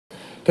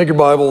Take your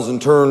Bibles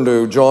and turn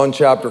to John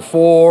chapter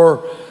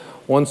 4.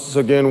 Once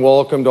again,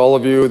 welcome to all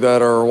of you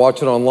that are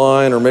watching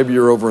online, or maybe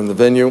you're over in the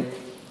venue.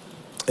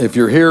 If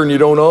you're here and you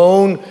don't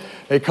own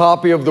a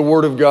copy of the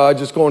Word of God,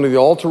 just go into the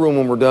altar room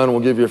when we're done. We'll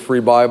give you a free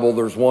Bible.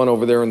 There's one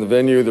over there in the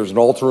venue. There's an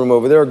altar room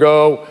over there.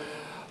 Go.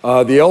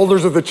 The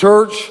elders of the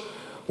church,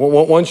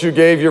 once you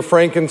gave your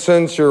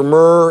frankincense, your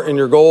myrrh, and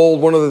your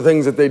gold, one of the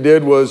things that they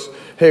did was,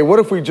 hey, what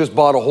if we just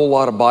bought a whole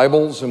lot of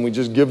Bibles and we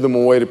just give them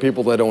away to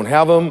people that don't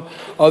have them?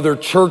 Other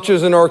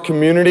churches in our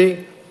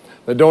community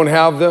that don't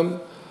have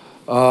them.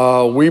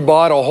 We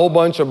bought a whole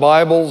bunch of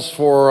Bibles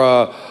for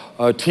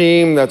a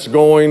team that's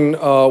going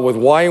with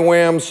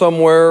YWAM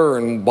somewhere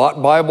and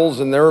bought Bibles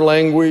in their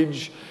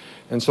language.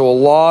 And so a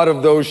lot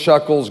of those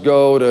shekels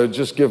go to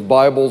just give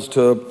Bibles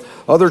to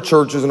other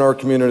churches in our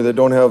community that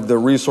don't have the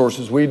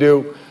resources we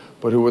do,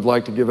 but who would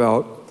like to give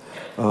out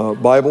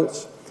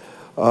Bibles.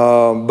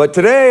 But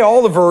today,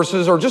 all the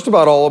verses, or just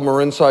about all of them,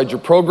 are inside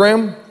your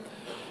program,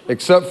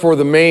 except for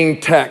the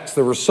main text.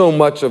 There was so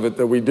much of it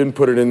that we didn't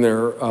put it in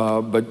there,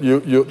 but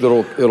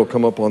it'll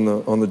come up on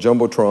the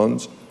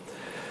jumbotrons.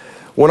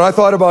 When I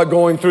thought about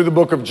going through the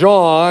book of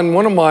John,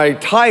 one of my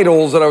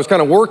titles that I was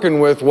kind of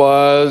working with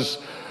was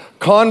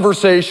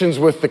Conversations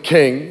with the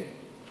King.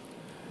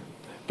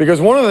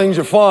 Because one of the things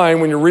you find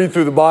when you read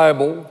through the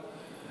Bible,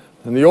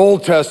 in the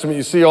Old Testament,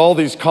 you see all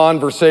these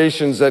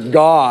conversations that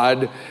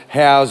God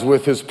has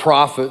with his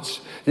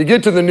prophets. You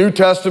get to the New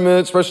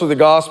Testament, especially the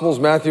Gospels,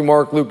 Matthew,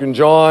 Mark, Luke, and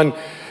John,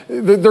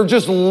 they're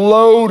just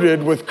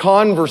loaded with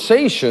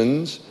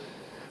conversations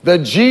that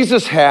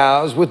Jesus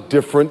has with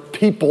different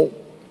people.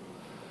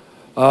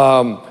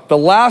 The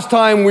last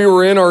time we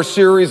were in our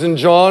series in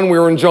John, we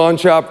were in John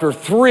chapter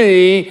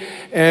 3,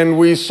 and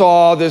we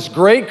saw this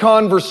great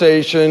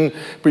conversation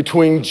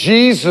between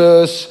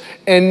Jesus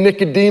and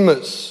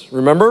Nicodemus.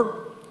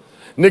 Remember?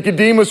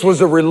 Nicodemus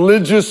was a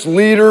religious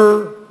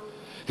leader.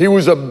 He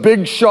was a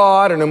big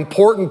shot, an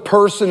important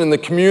person in the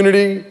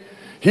community.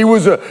 He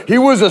was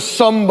a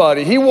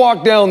somebody. He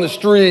walked down the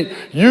street,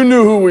 you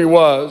knew who he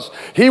was.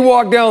 He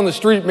walked down the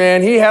street,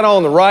 man, he had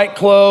on the right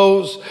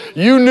clothes.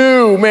 You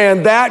knew,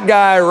 man, that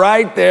guy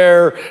right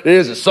there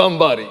is a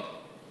somebody.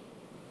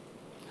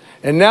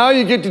 And now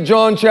you get to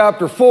John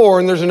chapter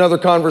 4, and there's another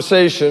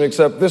conversation,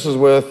 except this is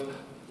with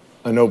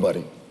a nobody.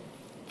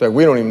 In fact,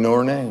 we don't even know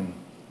her name.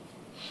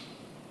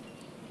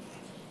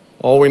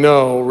 All we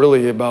know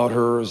really about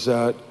her is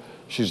that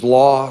she's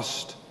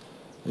lost,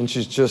 and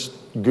she's just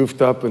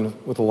goofed up and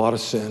with a lot of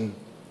sin.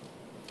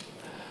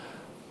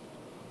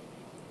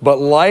 But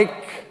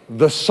like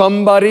the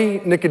somebody,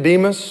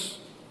 Nicodemus,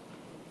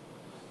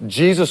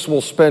 Jesus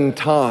will spend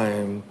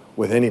time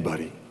with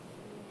anybody.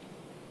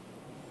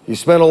 He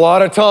spent a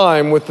lot of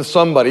time with the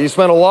somebody. He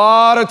spent a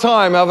lot of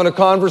time having a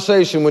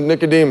conversation with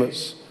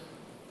Nicodemus.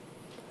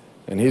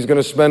 And he's going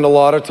to spend a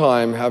lot of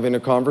time having a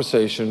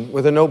conversation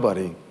with a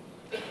nobody.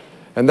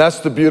 And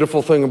that's the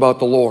beautiful thing about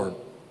the Lord.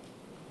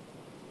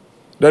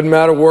 Doesn't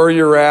matter where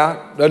you're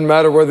at. Doesn't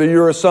matter whether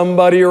you're a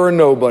somebody or a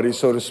nobody,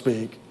 so to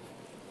speak.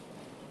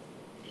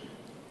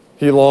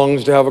 He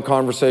longs to have a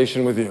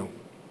conversation with you.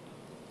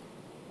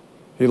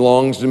 He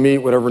longs to meet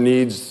whatever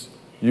needs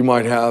you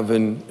might have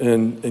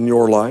in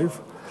your life.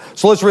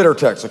 So let's read our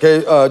text,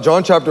 okay?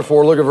 John chapter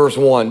 4, look at verse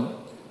 1.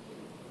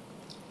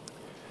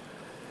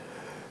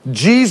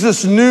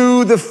 Jesus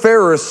knew the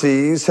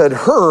Pharisees had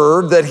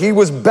heard that he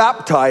was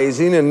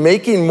baptizing and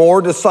making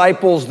more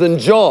disciples than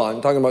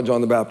John, talking about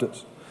John the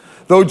Baptist.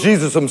 Though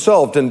Jesus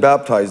himself didn't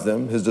baptize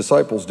them, his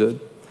disciples did.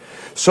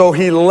 So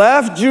he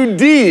left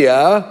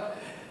Judea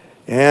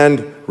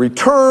and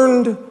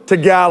returned to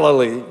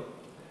Galilee.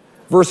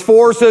 Verse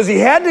 4 says he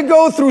had to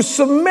go through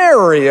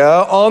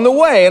Samaria on the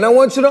way. And I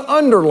want you to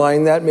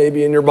underline that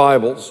maybe in your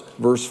Bibles.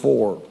 Verse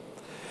 4.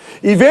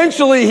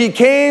 Eventually he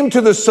came to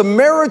the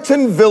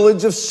Samaritan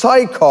village of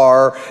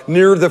Sychar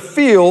near the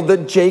field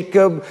that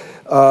Jacob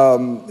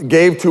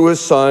gave to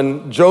his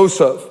son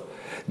Joseph.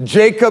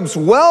 Jacob's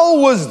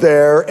well was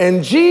there,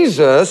 and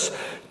Jesus,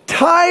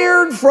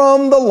 tired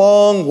from the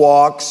long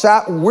walk,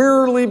 sat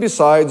wearily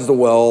beside the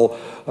well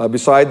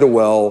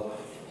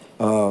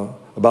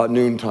about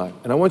noontime.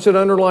 And I want you to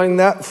underline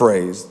that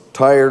phrase,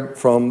 tired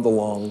from the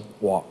long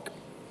walk.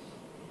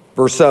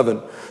 Verse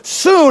 7,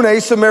 soon a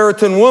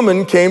Samaritan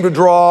woman came to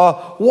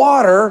draw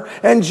water,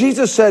 and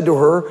Jesus said to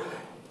her,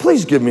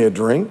 please give me a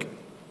drink.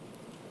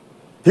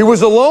 He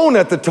was alone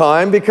at the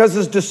time because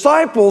his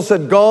disciples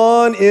had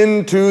gone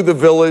into the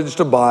village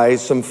to buy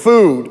some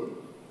food.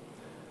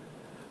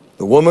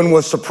 The woman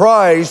was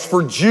surprised,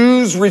 for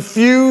Jews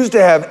refused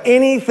to have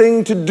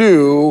anything to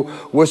do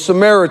with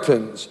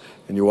Samaritans.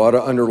 And you ought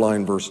to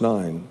underline verse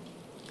 9.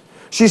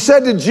 She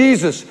said to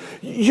Jesus,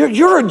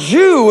 you're a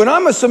Jew and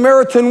I'm a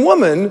Samaritan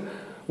woman.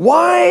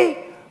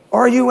 Why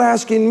are you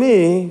asking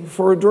me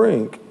for a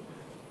drink?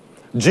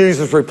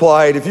 Jesus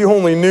replied, if you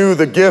only knew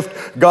the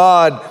gift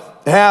God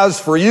has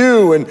for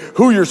you and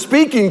who you're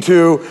speaking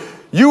to,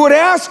 you would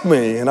ask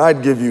me and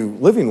I'd give you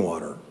living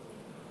water.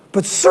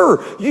 But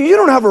sir, you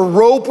don't have a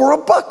rope or a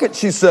bucket,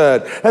 she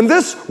said. And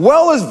this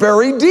well is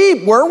very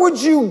deep. Where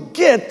would you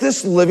get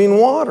this living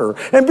water?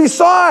 And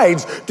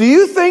besides, do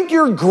you think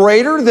you're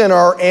greater than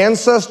our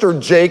ancestor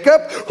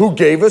Jacob, who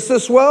gave us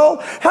this well?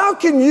 How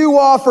can you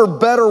offer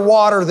better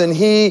water than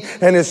he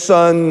and his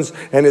sons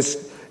and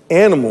his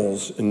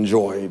animals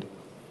enjoyed?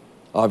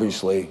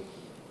 Obviously,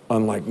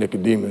 unlike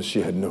Nicodemus,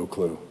 she had no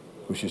clue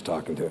who she's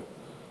talking to.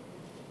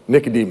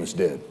 Nicodemus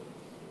did.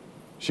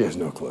 She has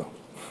no clue.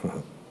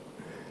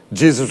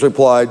 Jesus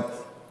replied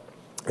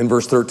in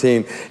verse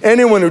 13,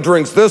 anyone who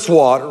drinks this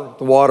water,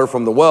 the water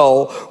from the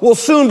well, will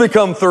soon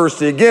become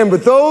thirsty again,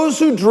 but those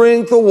who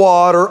drink the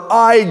water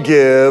I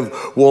give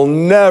will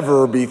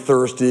never be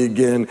thirsty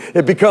again.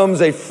 It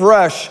becomes a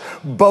fresh,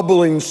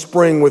 bubbling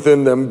spring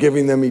within them,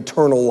 giving them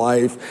eternal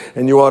life.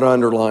 And you ought to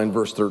underline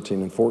verse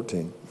 13 and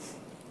 14.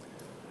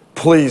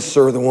 Please,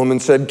 sir, the woman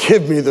said,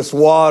 give me this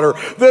water,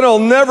 then I'll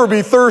never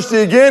be thirsty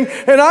again,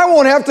 and I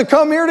won't have to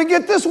come here to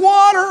get this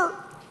water.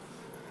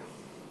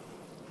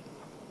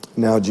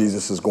 Now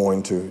Jesus is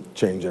going to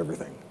change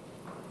everything.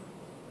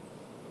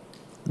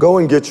 Go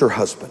and get your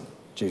husband,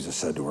 Jesus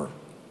said to her.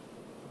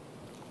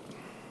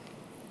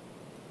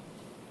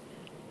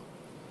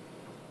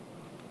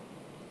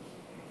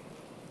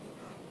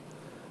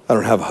 I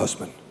don't have a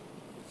husband,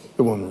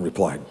 the woman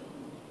replied.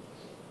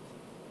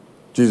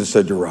 Jesus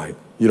said, you're right.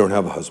 You don't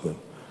have a husband,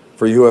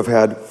 for you have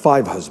had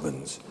 5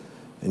 husbands,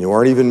 and you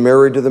aren't even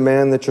married to the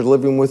man that you're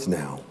living with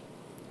now.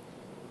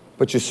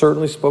 But you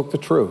certainly spoke the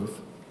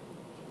truth.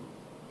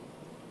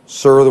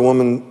 Sir, the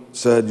woman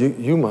said,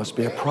 you must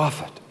be a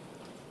prophet.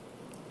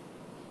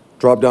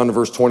 Drop down to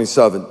verse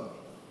 27.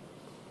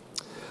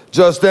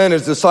 Just then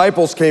his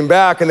disciples came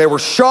back and they were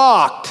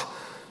shocked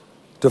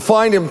to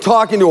find him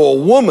talking to a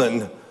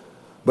woman,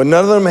 but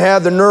none of them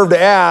had the nerve to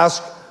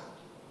ask,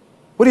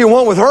 what do you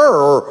want with her?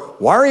 Or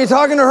why are you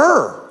talking to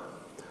her?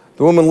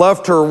 The woman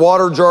left her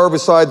water jar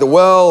beside the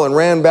well and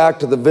ran back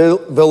to the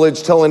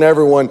village telling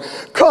everyone,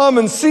 come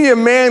and see a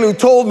man who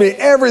told me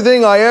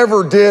everything I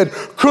ever did.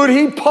 Could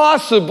he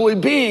possibly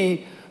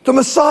be the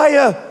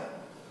Messiah?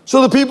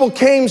 So the people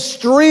came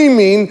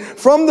streaming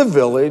from the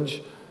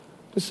village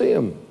to see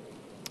him.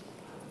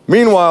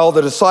 Meanwhile,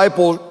 the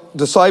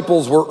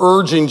disciples were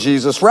urging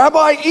Jesus,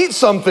 Rabbi, eat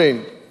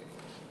something.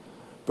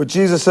 But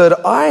Jesus said,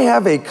 I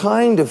have a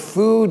kind of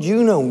food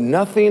you know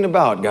nothing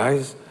about,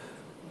 guys.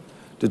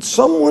 Did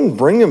someone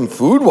bring him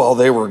food while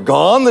they were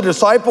gone? The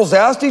disciples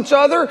asked each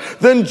other.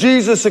 Then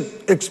Jesus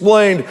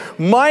explained,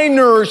 my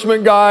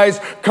nourishment, guys,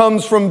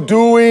 comes from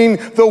doing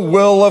the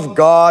will of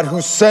God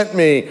who sent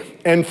me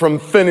and from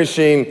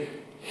finishing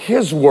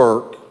his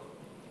work.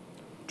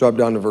 Drop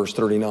down to verse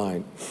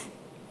 39.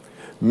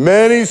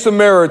 Many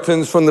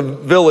Samaritans from the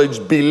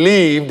village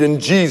believed in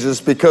Jesus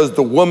because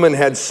the woman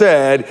had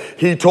said,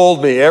 he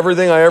told me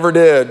everything I ever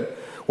did.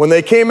 When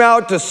they came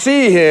out to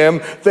see him,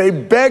 they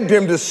begged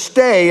him to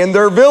stay in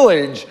their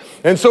village.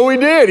 And so he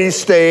did. He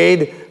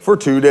stayed for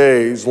 2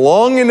 days,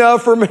 long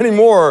enough for many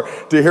more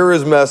to hear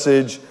his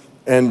message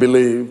and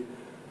believe.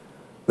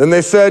 Then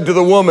they said to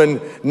the woman,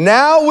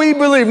 now we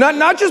believe,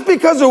 not just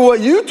because of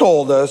what you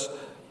told us,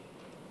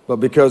 but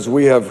because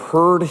we have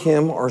heard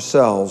him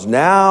ourselves.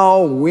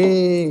 Now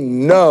we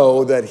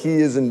know that he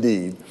is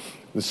indeed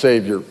the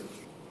Savior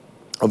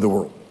of the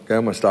world. Okay,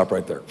 I'm going to stop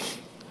right there.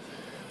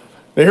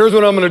 Now here's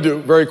what I'm going to do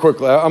very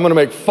quickly. I'm going to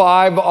make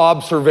 5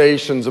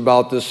 observations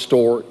about this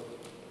story.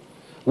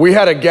 We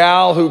had a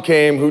gal who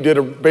came who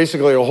did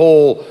basically a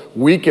whole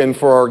weekend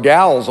for our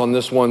gals on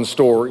this one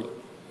story.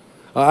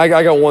 I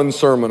got one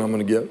sermon I'm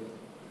going to give.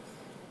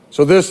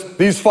 So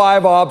these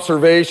 5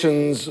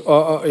 observations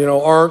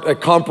aren't a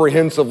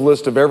comprehensive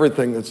list of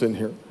everything that's in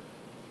here.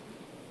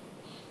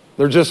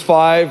 They're just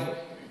 5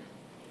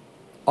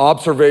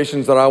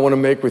 observations that I want to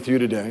make with you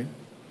today.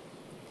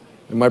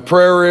 And my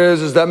prayer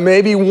is that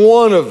maybe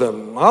one of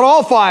them, not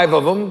all 5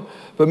 of them,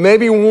 but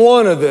maybe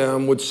one of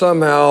them would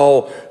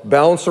somehow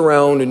bounce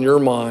around in your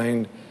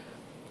mind,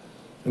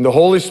 and the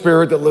Holy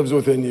Spirit that lives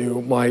within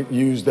you might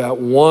use that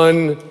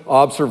one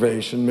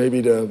observation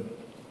maybe to,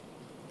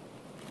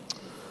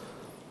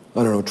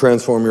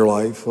 transform your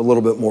life a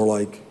little bit more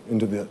like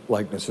into the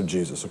likeness of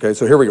Jesus. Okay,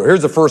 so here we go.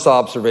 Here's the first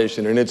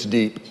observation, and it's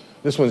deep.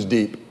 This one's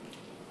deep.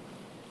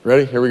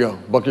 Ready? Here we go.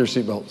 Buckle your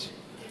seatbelts.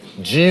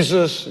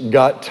 Jesus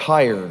got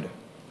tired.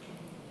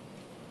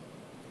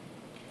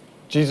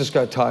 Jesus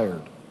got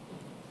tired.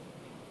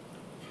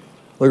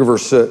 Look at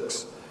verse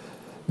 6.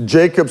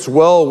 Jacob's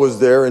well was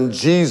there, and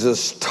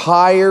Jesus,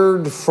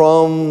 tired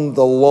from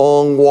the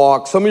long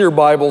walk. Some of your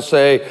Bibles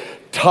say,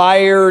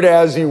 tired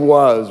as he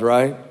was,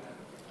 right?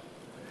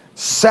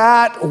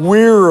 Sat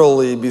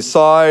wearily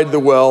beside the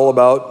well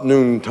about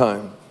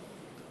noontime.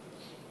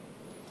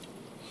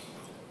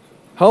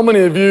 How many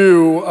of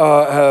you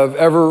have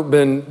ever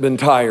been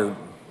tired?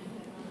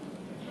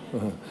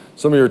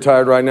 Some of you are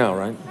tired right now,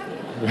 right?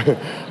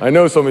 I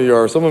know some of you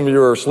are. Some of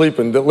you are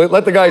sleeping.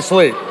 Let the guy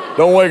sleep.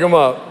 Don't wake him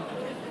up.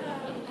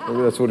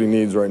 Maybe that's what he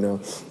needs right now.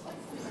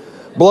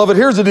 Beloved,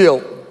 here's the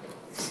deal.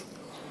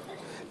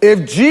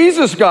 If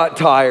Jesus got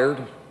tired,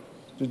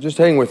 just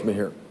hang with me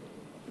here.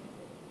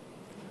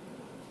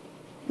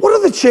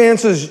 are the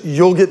chances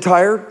you'll get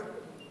tired?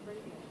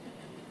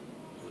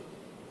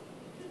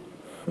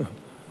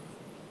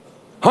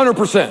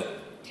 100%.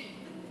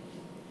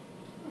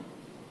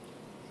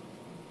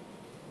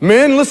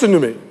 Men, listen to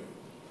me.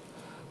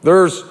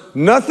 There's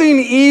nothing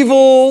evil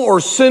or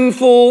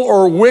sinful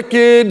or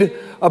wicked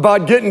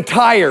about getting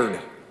tired.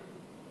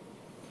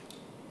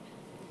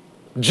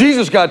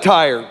 Jesus got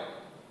tired.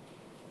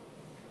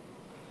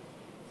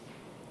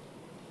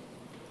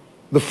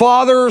 The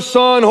Father,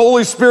 Son,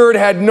 Holy Spirit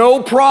had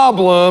no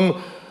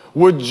problem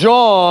with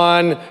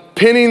John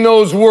penning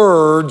those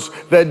words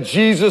that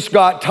Jesus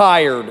got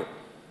tired.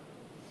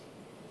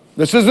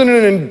 This isn't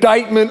an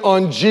indictment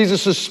on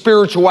Jesus'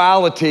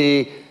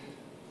 spirituality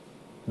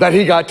that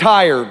he got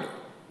tired.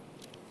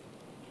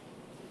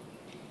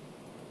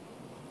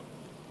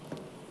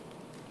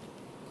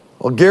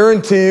 I'll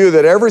guarantee you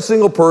that every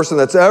single person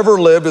that's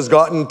ever lived has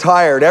gotten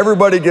tired.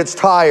 Everybody gets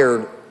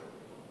tired.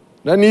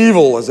 Nothing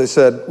evil, as I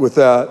said, with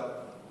that.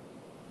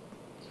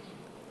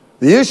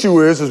 The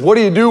issue is what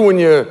do you do when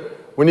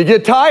you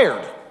get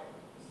tired?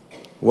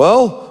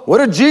 Well, what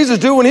did Jesus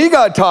do when he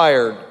got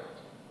tired?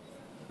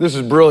 This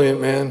is brilliant,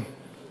 man.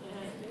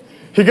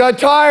 He got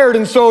tired,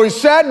 and so he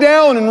sat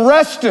down and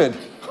rested.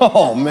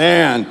 Oh,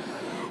 man.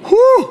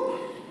 Whew.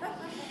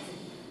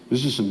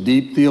 This is some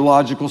deep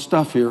theological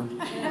stuff here.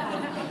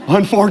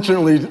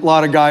 Unfortunately, a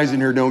lot of guys in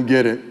here don't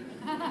get it.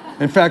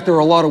 In fact, there are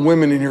a lot of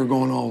women in here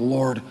going, oh,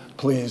 Lord,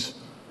 please.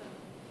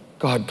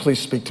 God, please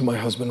speak to my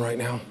husband right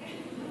now.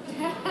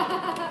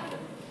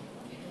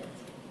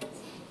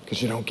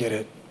 Because you don't get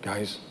it,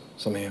 guys,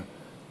 some of you.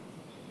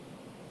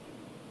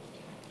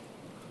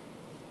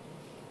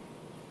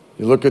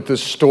 You look at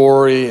this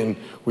story and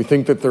we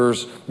think that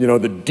there's,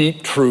 the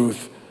deep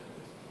truth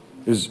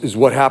is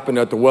what happened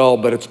at the well,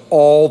 but it's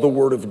all the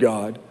Word of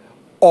God,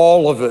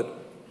 all of it.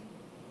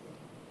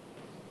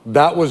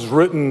 That was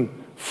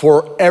written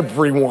for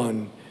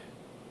everyone,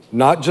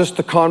 not just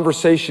the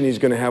conversation he's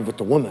going to have with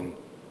the woman,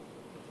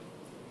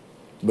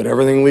 but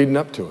everything leading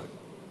up to it.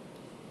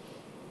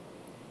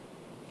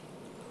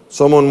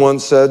 Someone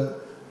once said,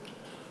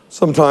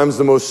 sometimes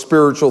the most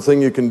spiritual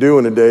thing you can do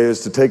in a day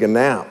is to take a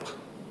nap.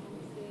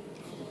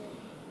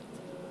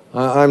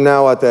 I'm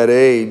now at that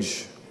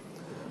age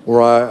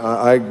where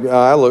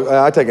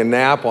I take a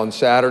nap on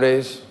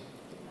Saturdays.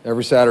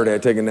 Every Saturday I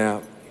take a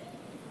nap.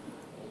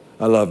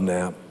 I love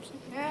naps.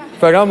 In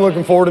fact, I'm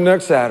looking forward to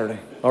next Saturday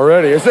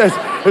already.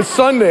 It's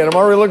Sunday and I'm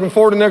already looking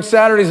forward to next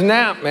Saturday's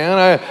nap,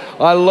 man.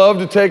 I love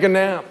to take a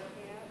nap.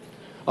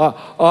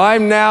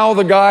 I'm now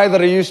the guy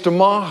that I used to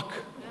mock.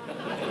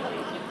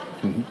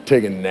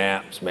 Taking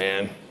naps,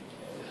 man.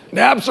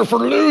 Naps are for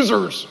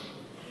losers.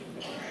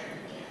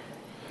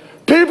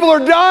 People are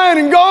dying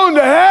and going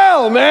to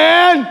hell,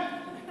 man.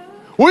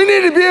 We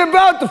need to be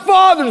about the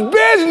Father's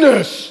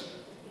business.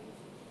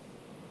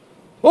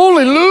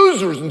 Only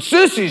losers and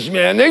sissies,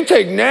 man, they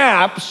take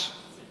naps.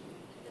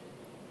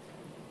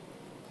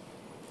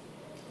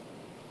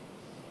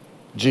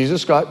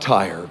 Jesus got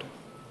tired.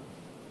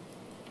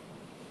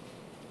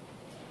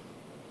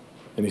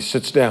 And he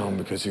sits down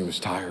because he was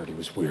tired, he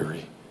was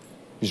weary.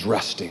 He's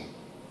resting.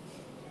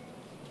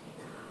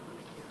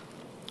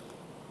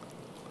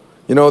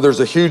 There's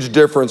a huge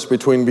difference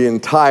between being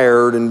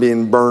tired and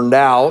being burned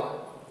out.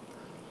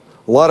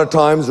 A lot of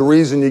times the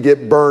reason you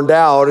get burned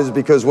out is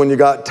because when you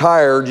got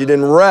tired, you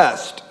didn't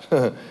rest.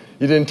 You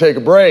didn't take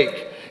a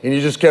break. And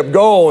you just kept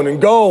going and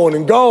going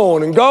and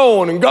going and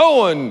going and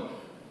going.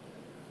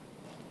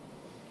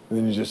 And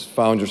then you just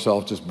found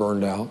yourself just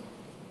burned out.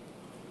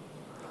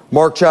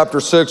 Mark chapter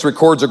 6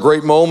 records a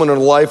great moment in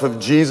the life of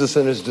Jesus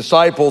and his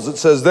disciples. It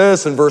says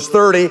this in verse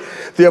 30,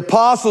 the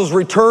apostles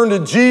returned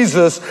to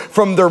Jesus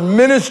from their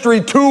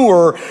ministry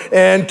tour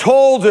and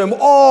told him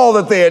all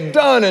that they had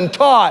done and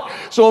taught.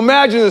 So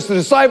imagine this, the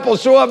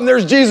disciples show up and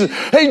there's Jesus.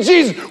 Hey,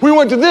 Jesus, we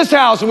went to this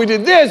house and we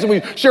did this and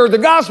we shared the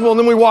gospel and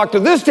then we walked to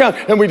this town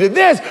and we did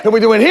this and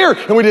we went here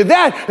and we did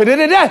that and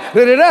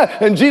da-da-da.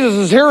 And Jesus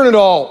is hearing it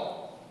all.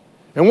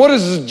 And what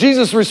is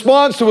Jesus'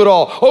 response to it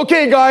all?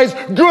 Okay, guys,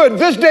 good.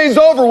 This day's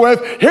over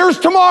with. Here's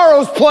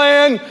tomorrow's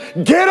plan.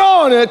 Get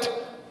on it.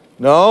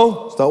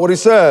 No, it's not what he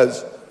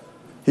says.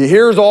 He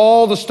hears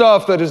all the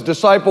stuff that his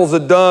disciples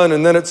had done,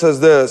 and then it says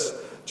this.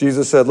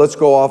 Jesus said, let's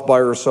go off by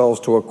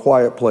ourselves to a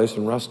quiet place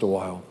and rest a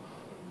while.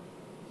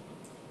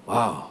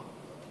 Wow.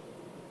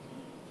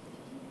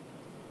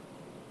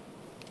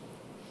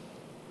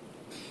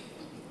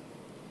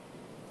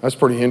 That's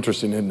pretty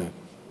interesting, isn't it?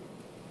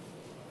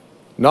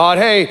 Not,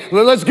 hey,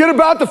 let's get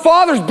about the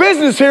Father's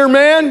business here,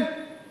 man.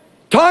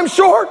 Time's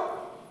short.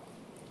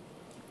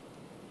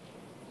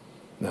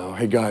 No,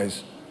 hey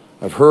guys,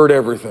 I've heard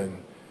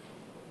everything.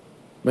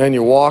 Man,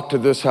 you walk to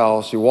this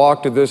house, you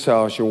walk to this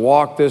house, you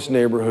walk this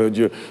neighborhood,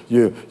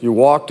 you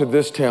walk to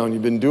this town,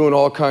 you've been doing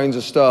all kinds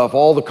of stuff,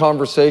 all the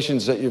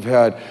conversations that you've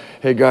had.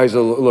 Hey guys,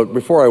 look,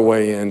 before I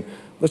weigh in,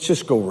 let's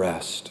just go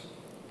rest.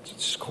 Let's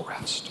just go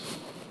rest.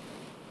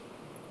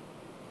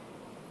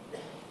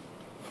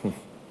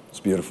 It's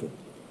beautiful.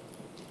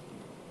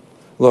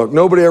 Look,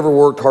 nobody ever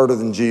worked harder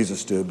than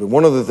Jesus did, but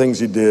one of the things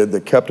he did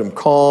that kept him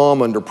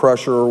calm under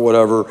pressure or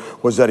whatever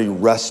was that he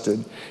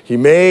rested. He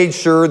made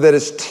sure that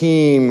his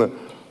team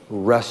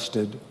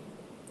rested.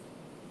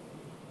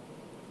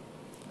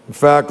 In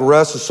fact,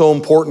 rest is so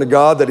important to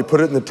God that he put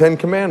it in the 10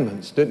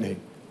 Commandments, didn't he?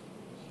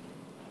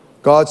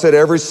 God said,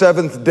 every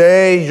seventh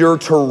day you're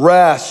to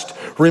rest.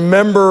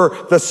 Remember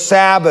the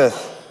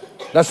Sabbath.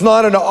 That's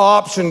not an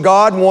option.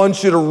 God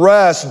wants you to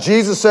rest.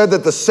 Jesus said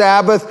that the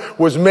Sabbath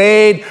was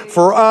made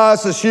for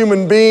us as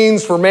human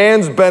beings, for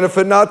man's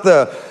benefit, not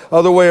the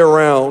other way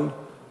around.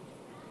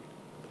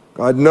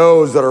 God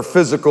knows that our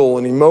physical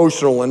and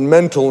emotional and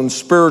mental and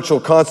spiritual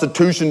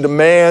constitution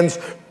demands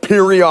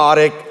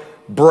periodic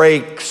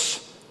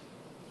breaks.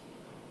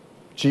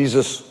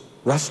 Jesus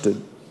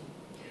rested.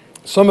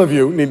 Some of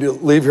you need to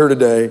leave here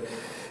today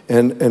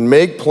and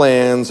make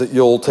plans that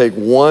you'll take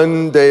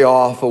one day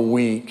off a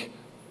week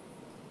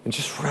and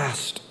just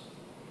rest.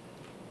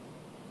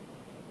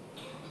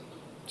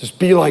 Just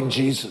be like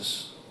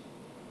Jesus.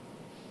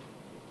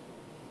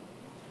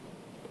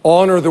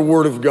 Honor the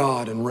Word of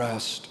God and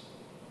rest.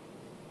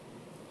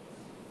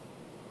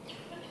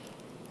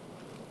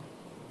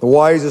 The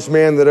wisest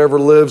man that ever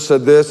lived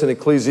said this in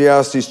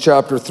Ecclesiastes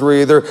chapter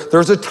 3,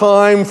 there's a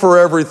time for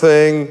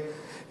everything,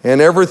 and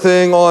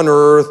everything on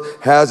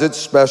earth has its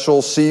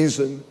special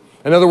season.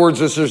 In other words,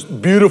 there's this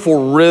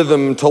beautiful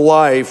rhythm to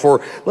life,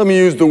 or let me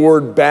use the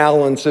word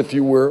balance, if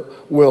you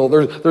will.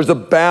 There's a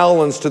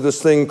balance to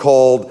this thing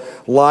called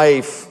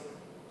life.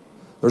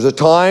 There's a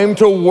time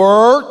to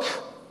work,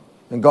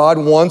 and God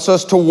wants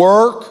us to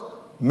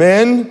work,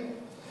 men.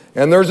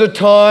 And there's a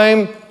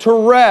time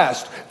to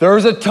rest.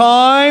 There's a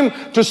time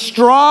to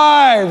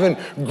strive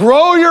and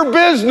grow your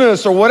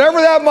business, or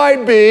whatever that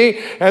might be.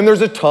 And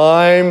there's a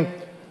time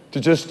to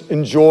just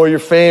enjoy your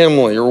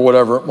family, or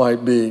whatever it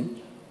might be.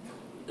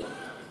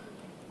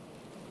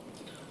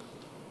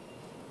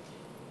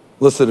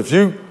 Listen, if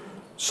you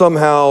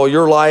somehow,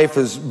 your life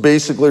is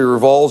basically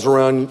revolves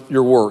around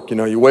your work. You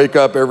know, you wake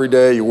up every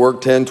day, you work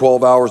 10,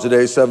 12 hours a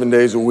day, 7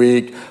 days a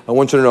week. I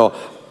want you to know,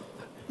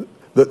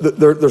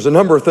 there's a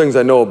number of things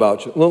I know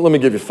about you. Let me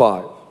give you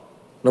 5.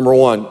 Number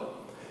 1,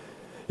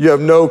 you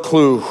have no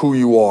clue who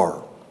you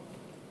are.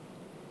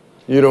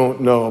 You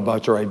don't know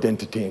about your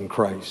identity in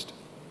Christ.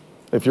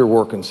 If you're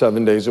working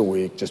 7 days a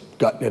week, just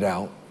gutting it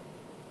out.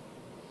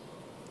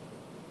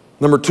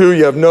 Number 2,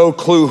 you have no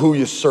clue who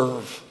you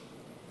serve.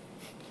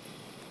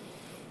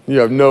 You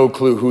have no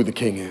clue who the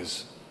king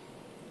is.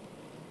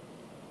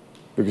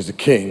 Because the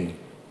king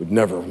would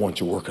never want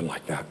you working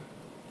like that.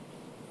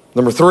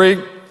 Number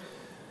 3,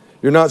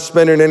 you're not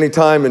spending any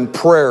time in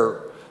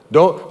prayer.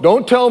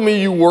 Don't tell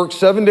me you work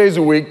 7 days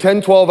a week,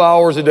 10, 12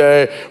 hours a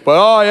day,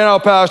 but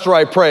Pastor,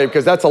 I pray,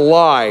 because that's a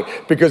lie.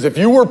 Because if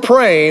you were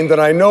praying, then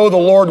I know the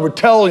Lord would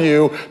tell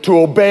you to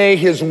obey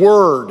his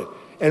word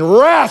and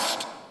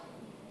rest.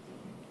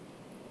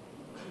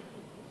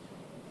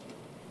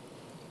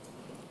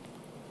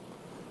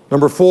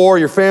 Number 4,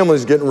 your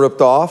family's getting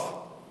ripped off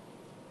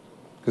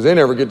because they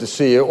never get to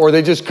see you, or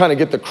they just kind of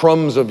get the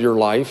crumbs of your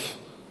life.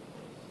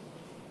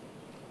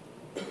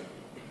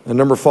 And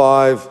number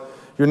 5,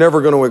 you're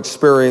never going to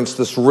experience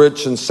this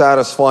rich and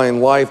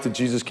satisfying life that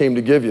Jesus came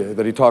to give you,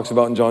 that he talks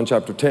about in John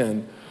chapter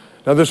 10.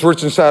 Now, this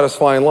rich and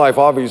satisfying life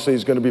obviously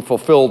is going to be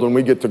fulfilled when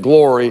we get to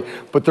glory,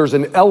 but there's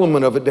an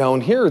element of it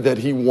down here that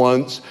he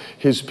wants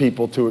his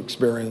people to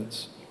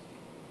experience.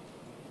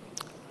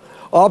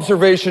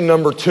 Observation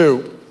number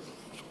 2.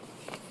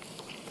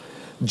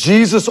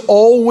 Jesus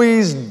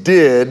always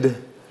did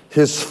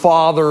his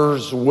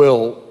Father's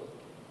will.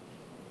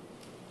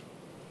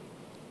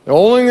 The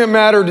only thing that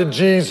mattered to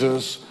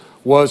Jesus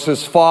was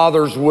his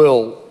Father's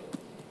will.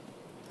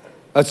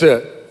 That's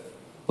it.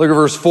 Look at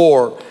verse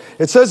 4.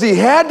 It says he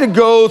had to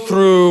go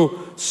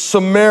through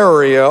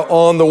Samaria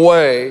on the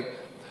way.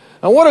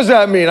 Now, what does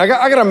that mean? I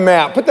got a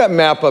map. Put that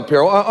map up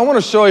here. I want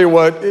to show you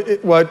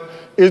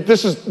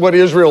this is what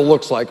Israel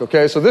looks like,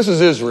 okay? So this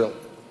is Israel,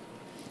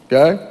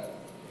 okay?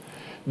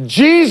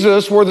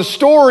 Jesus, where the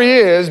story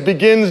is,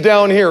 begins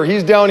down here.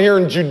 He's down here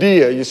in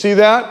Judea. You see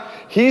that?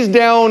 He's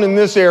down in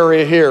this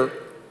area here.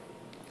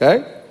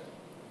 Okay?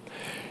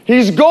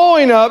 He's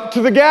going up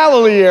to the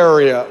Galilee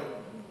area.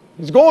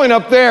 He's going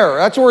up there.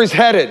 That's where he's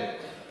headed.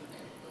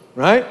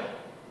 Right?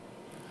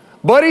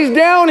 But he's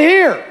down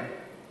here.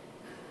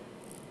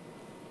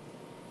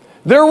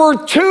 There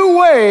were 2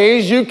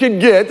 ways you could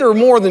get, there were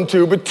more than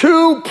 2, but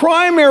 2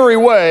 primary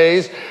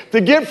ways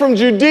to get from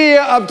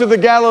Judea up to the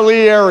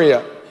Galilee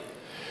area.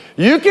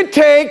 You could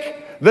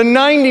take the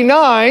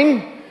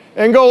 99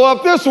 and go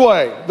up this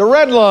way, the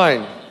red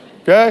line,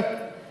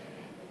 okay?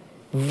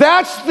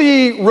 That's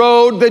the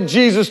road that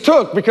Jesus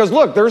took, because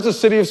look, there's the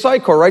city of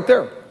Sychar right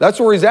there. That's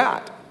where he's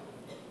at.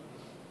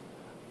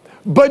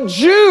 But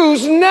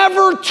Jews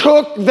never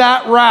took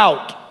that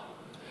route,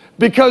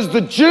 because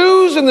the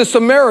Jews and the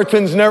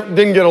Samaritans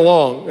didn't get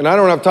along. And I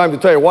don't have time to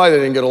tell you why they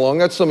didn't get along.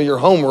 That's some of your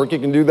homework. You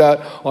can do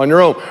that on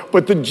your own.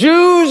 But the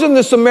Jews and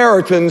the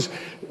Samaritans,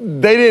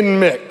 they didn't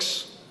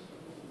mix.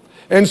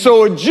 And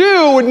so a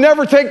Jew would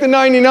never take the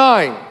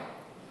 99.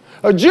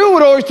 A Jew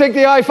would always take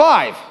the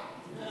I-5.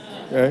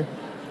 Okay?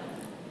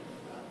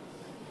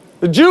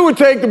 The Jew would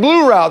take the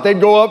blue route.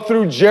 They'd go up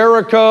through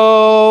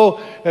Jericho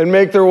and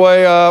make their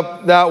way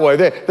up that way.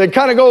 They'd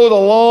kind of go the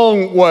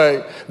long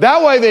way.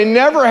 That way they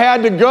never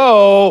had to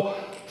go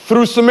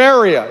through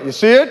Samaria. You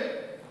see it?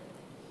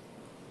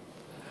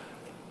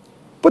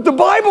 But the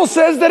Bible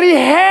says that he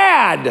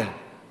had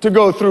to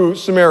go through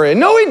Samaria.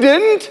 No, he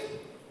didn't.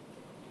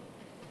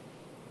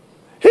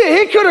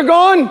 He could have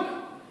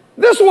gone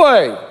this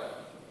way.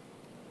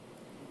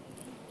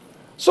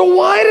 So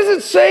why does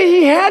it say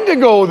he had to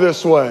go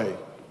this way?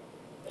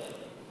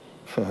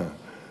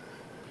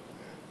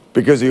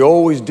 Because he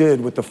always did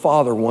what the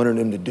Father wanted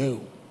him to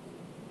do.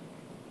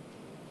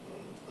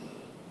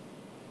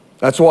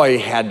 That's why he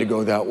had to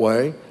go that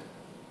way.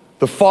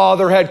 The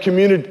Father had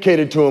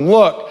communicated to him,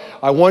 look,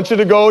 I want you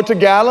to go to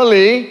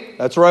Galilee.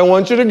 That's where I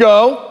want you to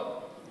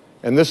go.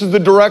 And this is the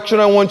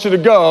direction I want you to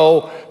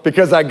go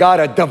because I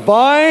got a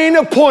divine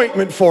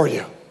appointment for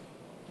you.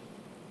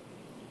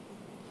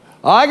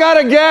 I got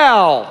a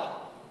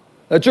gal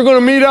that you're going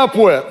to meet up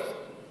with.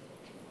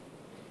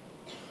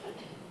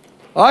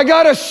 I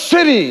got a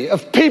city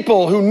of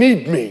people who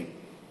need me.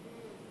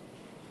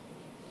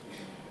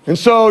 And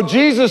so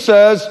Jesus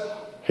says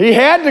he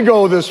had to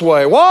go this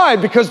way. Why?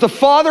 Because the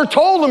Father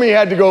told him he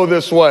had to go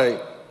this way.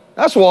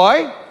 That's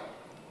why.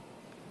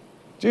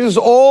 Jesus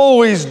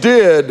always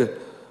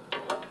did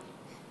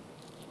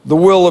the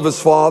will of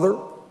his Father.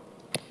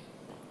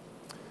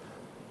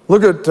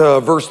 Look at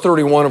verse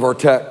 31 of our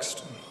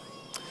text.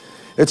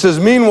 It says,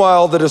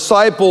 meanwhile, the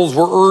disciples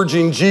were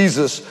urging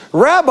Jesus,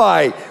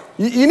 Rabbi,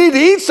 you need to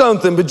eat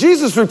something. But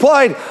Jesus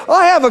replied,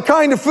 I have a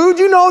kind of food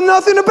you know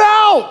nothing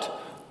about.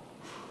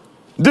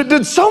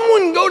 Did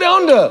someone go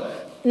down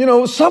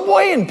to,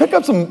 Subway and pick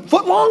up some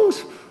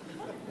footlongs?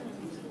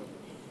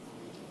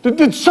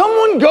 Did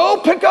someone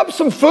go pick up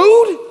some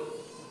food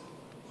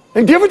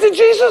and give it to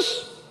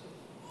Jesus?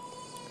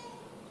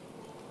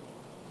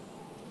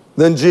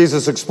 Then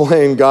Jesus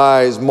explained,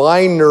 guys,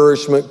 my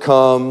nourishment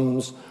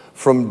comes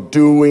from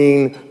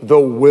doing the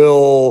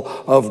will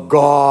of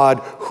God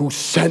who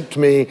sent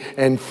me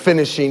and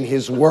finishing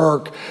his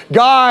work.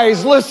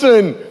 Guys,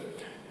 listen,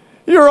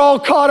 you're all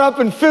caught up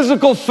in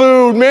physical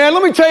food, man.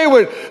 Let me tell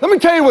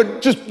you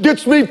what just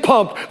gets me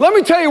pumped. Let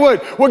me tell you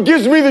what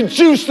gives me the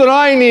juice that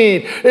I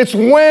need. It's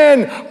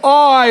when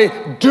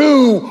I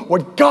do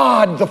what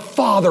God the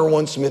Father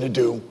wants me to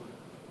do.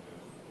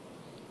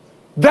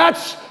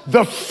 That's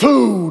the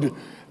food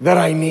that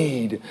I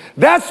need.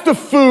 That's the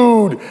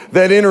food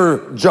that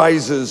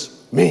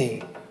energizes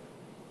me.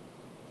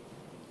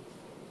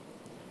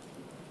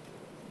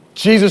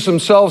 Jesus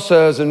himself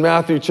says in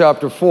Matthew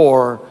chapter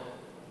 4,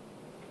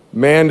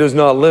 man does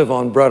not live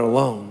on bread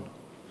alone,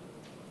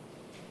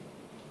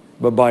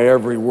 but by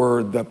every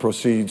word that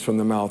proceeds from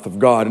the mouth of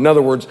God. In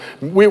other words,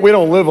 we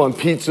don't live on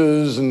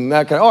pizzas and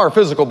that kind of, our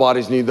physical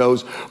bodies need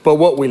those, but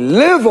what we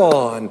live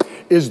on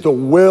is the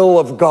will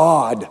of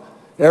God.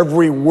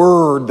 Every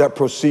word that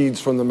proceeds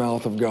from the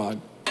mouth of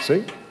God.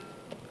 See?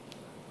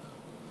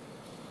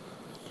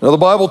 Now the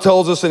Bible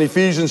tells us in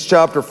Ephesians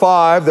chapter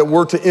 5 that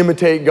we're to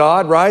imitate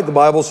God, right? The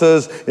Bible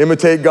says,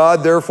 imitate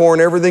God, therefore,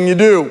 in everything you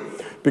do,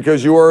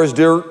 because you are his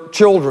dear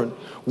children.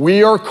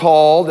 We are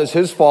called as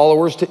his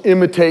followers to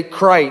imitate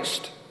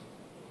Christ.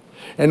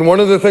 And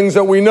one of the things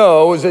that we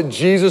know is that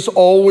Jesus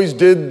always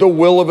did the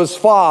will of his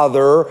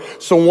Father.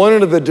 So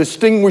one of the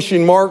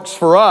distinguishing marks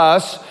for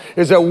us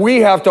is that we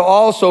have to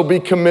also be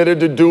committed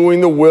to doing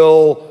the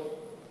will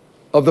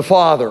of the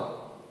Father.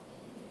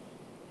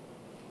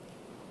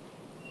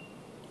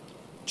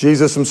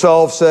 Jesus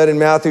himself said in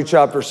Matthew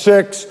chapter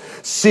 6,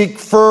 seek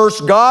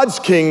first God's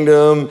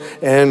kingdom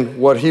and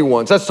what he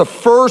wants. That's the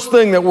first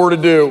thing that we're to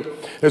do,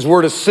 is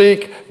we're to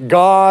seek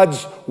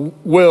God's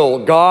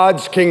will,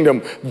 God's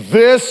kingdom.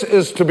 This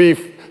is to be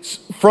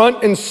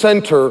front and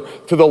center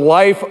to the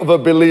life of a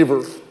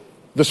believer.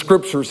 The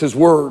scriptures, his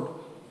word.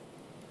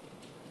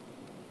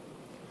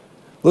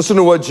 Listen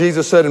to what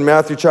Jesus said in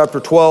Matthew chapter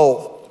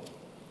 12.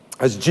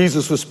 As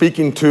Jesus was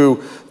speaking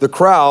to the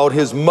crowd,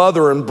 his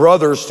mother and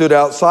brothers stood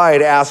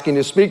outside asking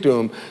to speak to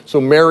him. So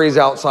Mary's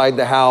outside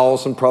the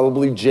house, and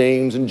probably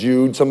James and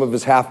Jude, some of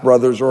his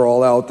half-brothers are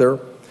all out there.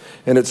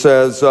 And it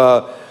says,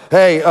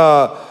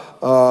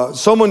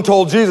 someone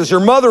told Jesus, your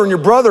mother and your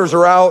brothers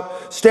are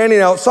out standing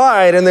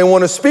outside and they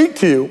want to speak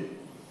to you.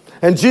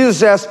 And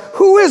Jesus asked,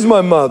 who is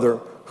my mother?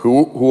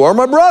 Who are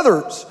my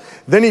brothers?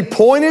 Then he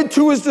pointed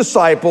to his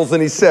disciples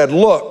and he said,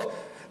 look,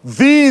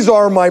 these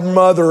are my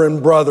mother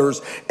and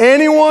brothers.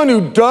 Anyone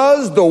who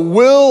does the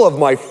will of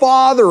my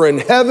Father in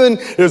heaven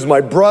is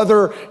my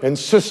brother and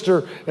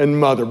sister and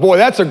mother. Boy,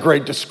 that's a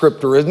great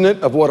descriptor, isn't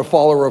it, of what a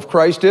follower of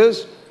Christ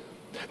is?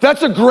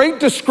 That's a great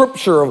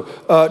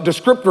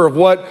descriptor of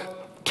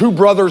what two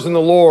brothers in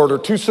the Lord or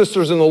two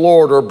sisters in the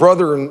Lord or a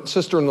brother and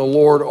sister in the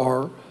Lord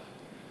are.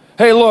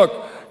 Hey,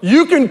 look,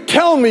 you can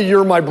tell me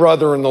you're my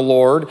brother in the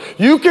Lord.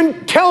 You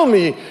can tell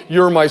me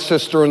you're my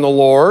sister in the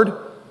Lord.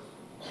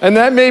 And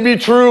that may be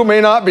true,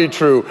 may not be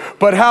true.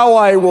 But how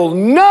I will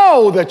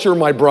know that you're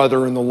my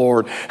brother in the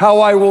Lord, how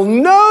I will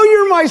know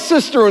you're my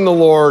sister in the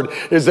Lord,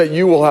 is that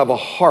you will have a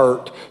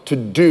heart to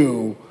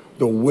do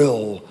the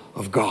will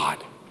of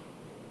God.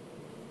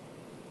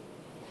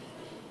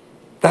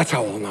 That's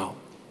how I'll know.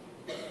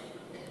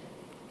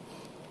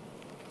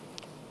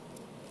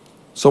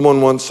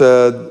 Someone once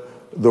said,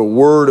 the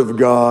Word of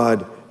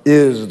God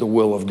is the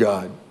will of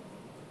God.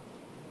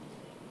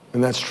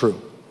 And that's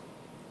true.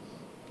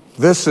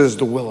 This is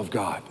the will of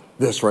God,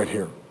 this right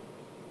here.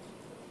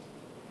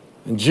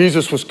 And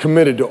Jesus was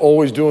committed to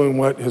always doing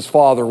what his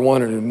Father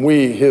wanted, and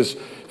we, his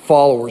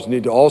followers,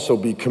 need to also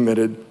be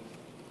committed.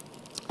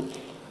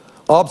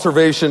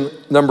 Observation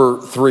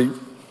number 3.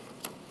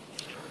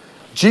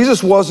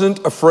 Jesus wasn't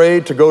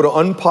afraid to go to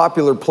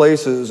unpopular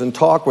places and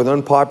talk with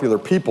unpopular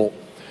people.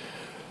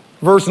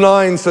 Verse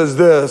 9 says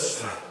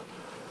this,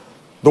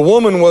 the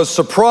woman was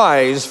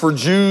surprised, for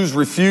Jews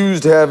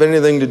refused to have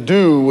anything to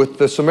do with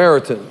the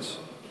Samaritans.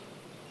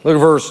 Look at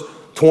verse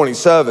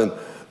 27.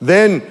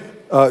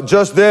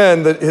 Just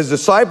then, his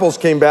disciples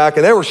came back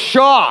and they were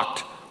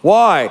shocked.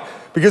 Why?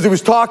 Because he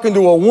was talking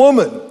to a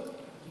woman.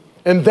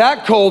 In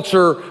that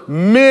culture,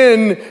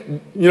 men,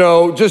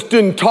 just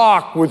didn't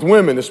talk with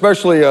women,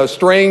 especially a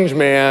strange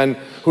man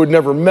who had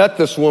never met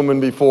this woman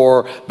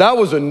before. That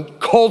was a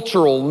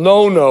cultural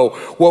no-no.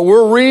 What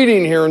we're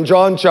reading here in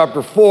John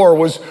chapter 4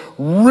 was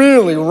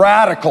really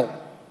radical.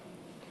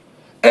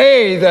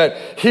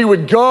 That he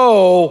would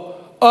go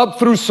up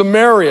through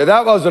Samaria.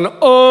 That was an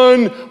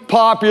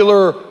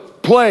unpopular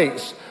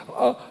place.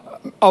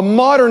 A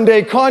modern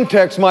day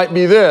context might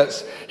be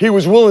this. He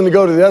was willing to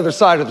go to the other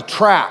side of the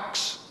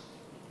tracks.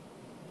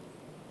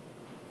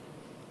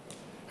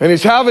 And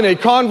he's having a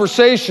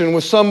conversation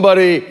with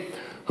somebody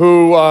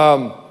who,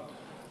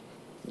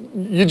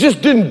 you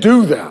just didn't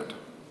do that.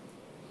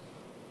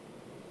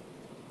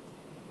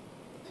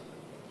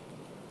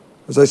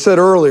 As I said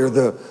earlier,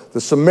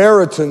 the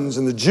Samaritans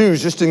and the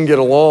Jews just didn't get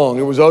along.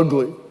 It was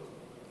ugly.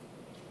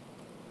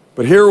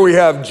 But here we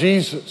have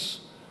Jesus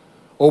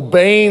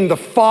obeying the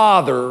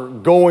Father,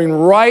 going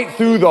right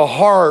through the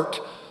heart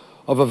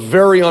of a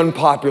very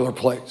unpopular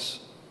place.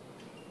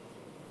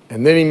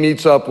 And then he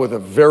meets up with a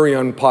very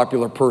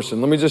unpopular person.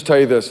 Let me just tell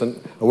you this,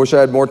 and I wish I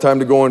had more time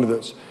to go into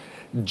this.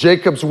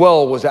 Jacob's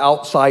well was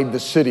outside the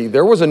city.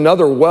 There was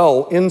another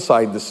well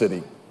inside the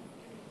city.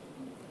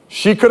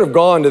 She could have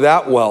gone to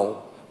that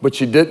well, but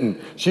she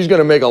didn't. She's going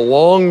to make a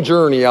long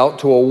journey out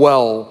to a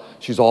well.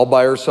 She's all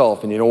by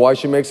herself. And you know why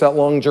she makes that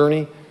long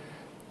journey?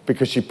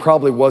 Because she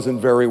probably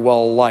wasn't very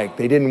well liked.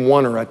 They didn't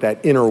want her at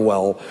that inner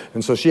well.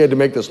 And so she had to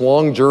make this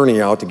long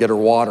journey out to get her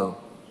water.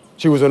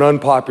 She was an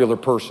unpopular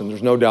person.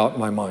 There's no doubt in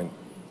my mind.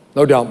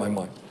 No doubt in my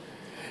mind.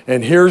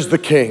 And here's the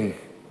king.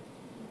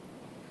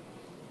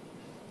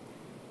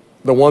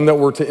 The one that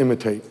we're to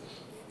imitate.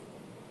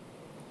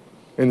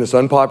 In this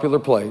unpopular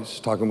place,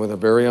 talking with a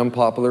very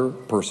unpopular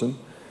person.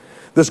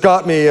 This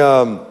got me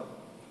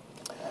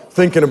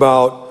thinking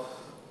about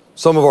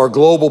some of our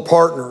global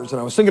partners, and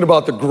I was thinking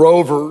about the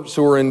Grovers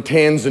who are in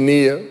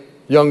Tanzania,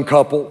 young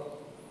couple.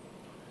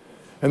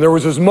 And there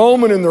was this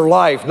moment in their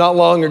life not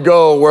long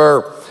ago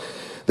where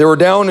they were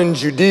down in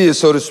Judea,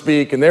 so to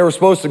speak, and they were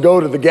supposed to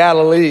go to the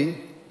Galilee.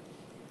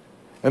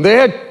 And they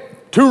had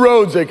 2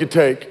 roads they could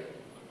take.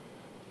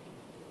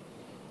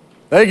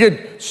 They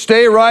could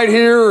stay right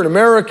here in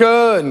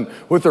America and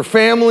with their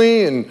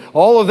family and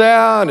all of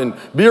that and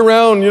be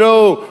around,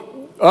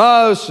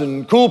 us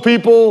and cool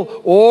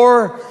people,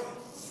 or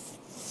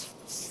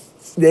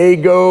they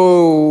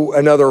go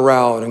another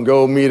route and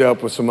go meet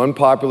up with some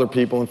unpopular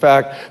people. In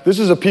fact, this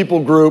is a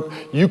people group,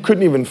 you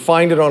couldn't even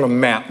find it on a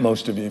map,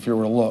 most of you, if you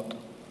were to look.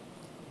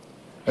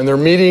 And they're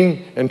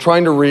meeting and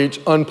trying to reach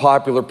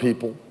unpopular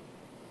people.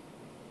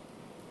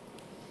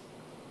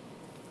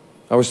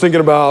 I was thinking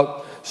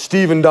about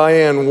Steve and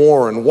Diane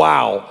Warren.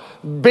 Wow.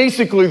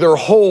 Basically their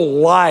whole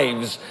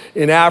lives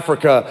in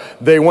Africa,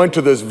 they went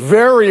to this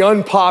very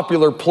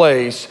unpopular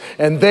place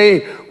and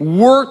they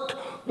worked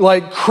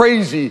like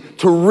crazy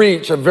to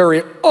reach a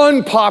very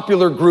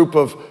unpopular group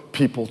of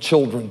people,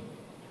 children.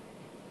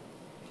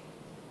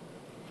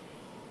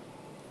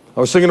 I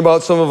was thinking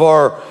about some of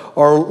our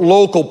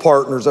local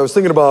partners. I was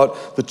thinking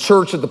about the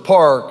church at the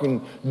park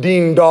and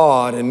Dean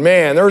Dodd. And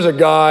man, there's a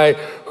guy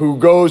who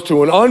goes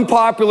to an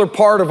unpopular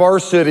part of our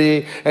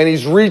city and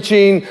he's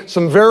reaching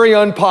some very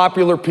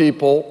unpopular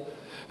people.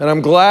 And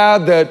I'm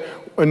glad that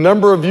a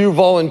number of you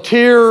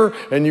volunteer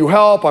and you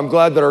help. I'm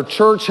glad that our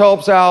church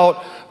helps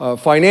out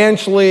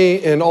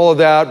financially and all of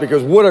that,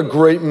 because what a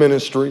great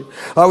ministry.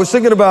 I was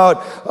thinking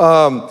about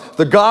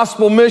the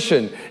gospel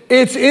mission.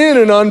 It's in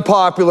an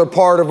unpopular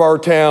part of our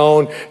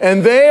town,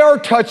 and they are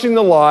touching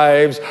the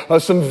lives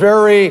of some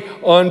very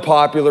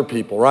unpopular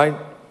people, right?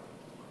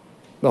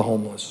 The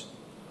homeless.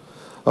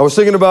 I was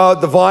thinking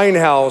about the Vine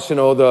House.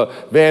 The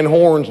Van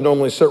Horns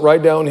normally sit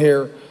right down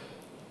here.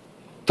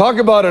 Talk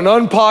about an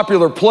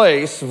unpopular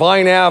place,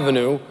 Vine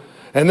Avenue,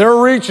 and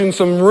they're reaching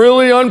some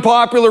really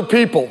unpopular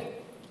people.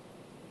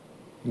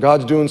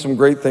 God's doing some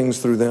great things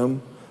through them.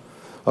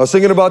 I was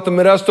thinking about the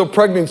Modesto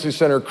Pregnancy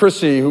Center,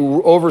 Chrissy,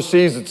 who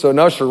oversees it, so an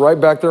usher right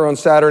back there on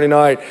Saturday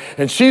night.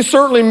 And she's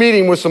certainly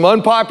meeting with some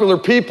unpopular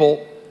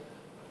people,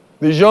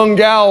 these young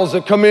gals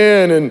that come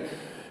in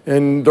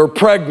and they're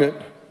pregnant.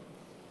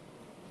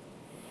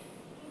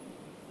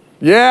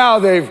 Yeah,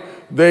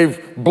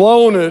 they've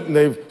blown it and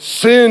they've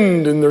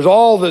sinned and there's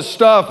all this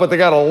stuff, but they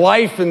got a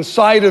life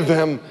inside of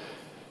them.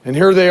 And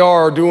here they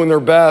are doing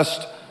their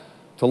best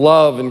to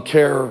love and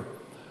care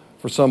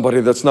for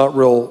somebody that's not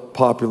real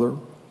popular.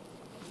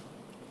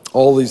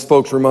 All these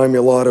folks remind me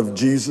a lot of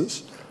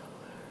Jesus.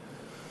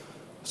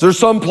 Is there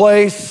some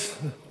place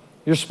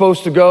you're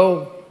supposed to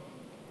go?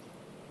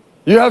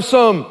 You have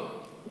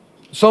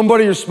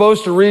somebody you're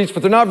supposed to reach,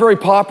 but they're not very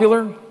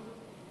popular?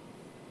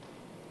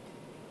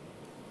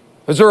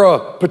 Is there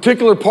a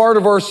particular part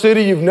of our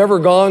city you've never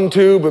gone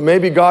to, but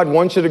maybe God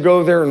wants you to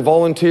go there and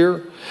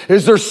volunteer?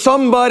 Is there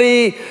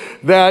somebody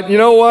that, you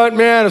know what,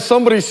 man, if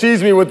somebody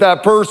sees me with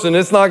that person,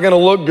 it's not going to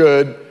look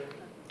good?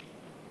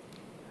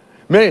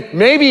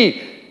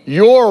 Maybe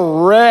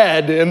you're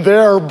red and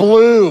they're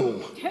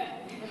blue.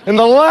 And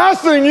the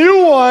last thing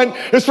you want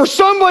is for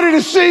somebody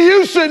to see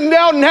you sitting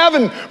down and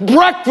having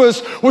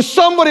breakfast with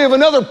somebody of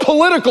another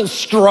political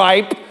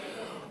stripe.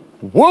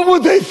 What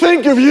would they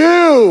think of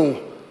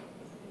you?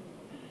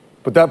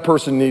 But that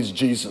person needs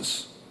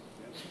Jesus.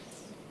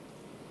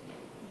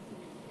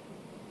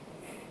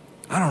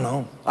 I don't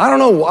know.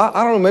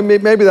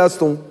 Maybe that's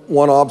the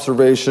one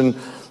observation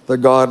that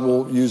God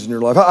will use in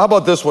your life. How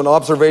about this one?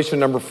 Observation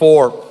number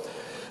 4.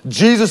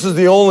 Jesus is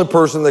the only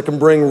person that can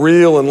bring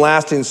real and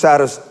lasting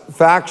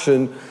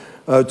satisfaction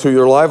to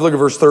your life. Look at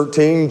verse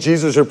 13.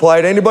 Jesus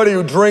replied, anybody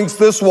who drinks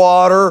this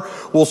water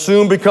will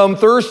soon become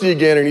thirsty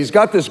again. And he's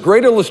got this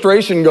great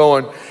illustration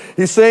going.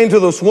 He's saying to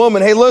this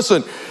woman, hey,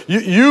 listen,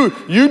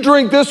 you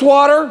drink this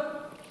water?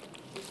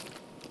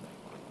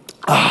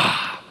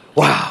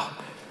 Wow,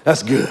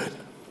 that's good.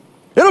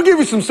 It'll give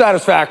you some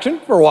satisfaction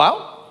for a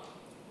while.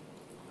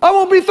 I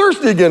won't be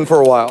thirsty again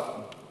for a while.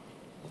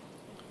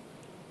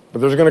 But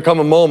there's going to come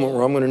a moment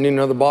where I'm going to need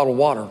another bottle of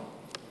water.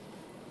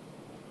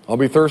 I'll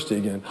be thirsty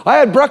again. I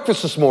had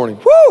breakfast this morning.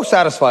 Woo,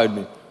 satisfied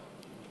me.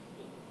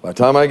 By the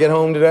time I get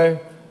home today,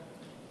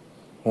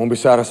 I won't be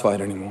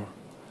satisfied anymore.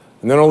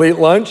 And then I'll eat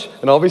lunch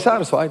and I'll be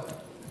satisfied.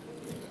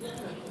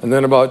 And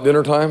then about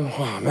dinner time,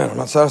 oh man, I'm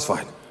not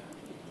satisfied.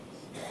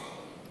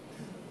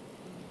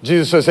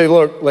 Jesus says, hey,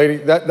 look, lady,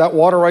 that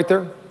water right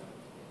there,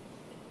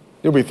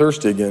 you'll be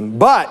thirsty again.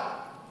 But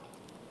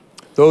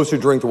those who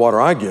drink the water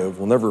I give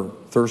will never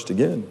thirst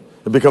again.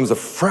 It becomes a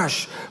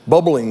fresh,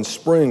 bubbling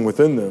spring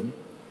within them,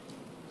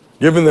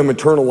 giving them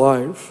eternal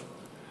life.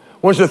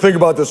 I want you to think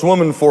about this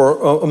woman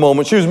for a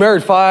moment. She was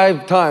married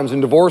 5 times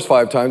and divorced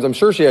 5 times. I'm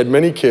sure she had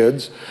many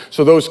kids.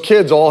 So those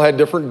kids all had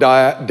different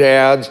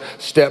dads,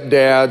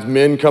 stepdads,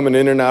 men coming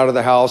in and out of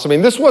the house. I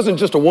mean, this wasn't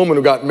just a woman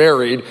who got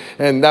married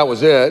and that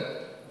was it.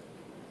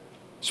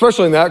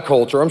 Especially in that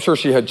culture. I'm sure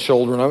she had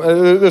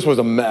children. This was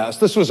a mess.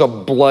 This was a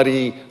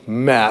bloody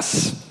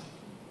mess.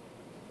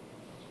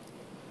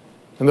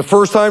 And the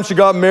first time she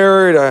got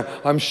married,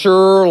 I'm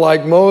sure,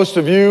 like most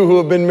of you who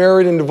have been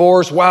married and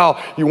divorced,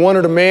 wow, you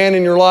wanted a man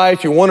in your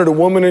life, you wanted a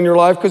woman in your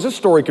life, because this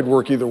story could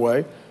work either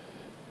way.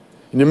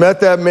 And you met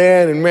that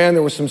man, and man,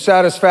 there was some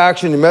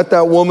satisfaction. You met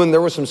that woman, there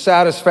was some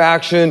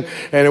satisfaction,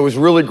 and it was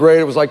really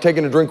great. It was like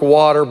taking a drink of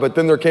water, but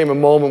then there came a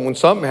moment when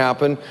something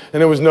happened,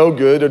 and it was no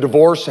good. A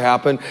divorce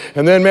happened.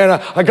 And then, man,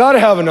 I got to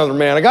have another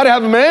man. I got to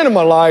have a man in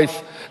my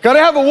life. Got to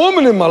have a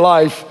woman in my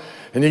life.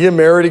 And you get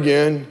married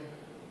again.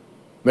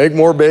 Make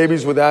more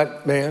babies with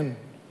that man,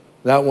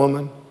 that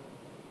woman.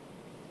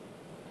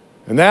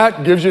 And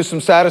that gives you some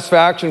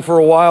satisfaction for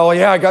a while.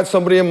 Yeah, I got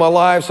somebody in my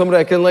life, somebody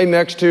I can lay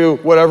next to,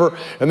 whatever.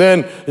 And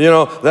then, you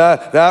know,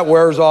 that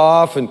wears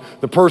off and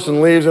the person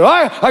leaves. And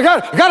I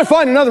got to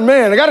find another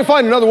man. I got to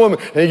find another woman.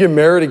 And you get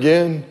married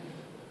again.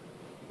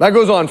 That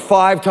goes on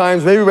 5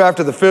 times. Maybe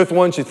after the 5th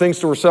one, she thinks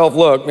to herself,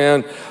 look,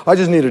 man, I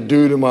just need a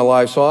dude in my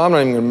life, so I'm not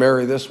even going to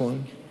marry this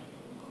one.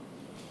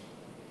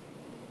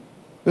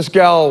 This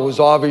gal was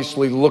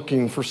obviously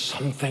looking for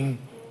something.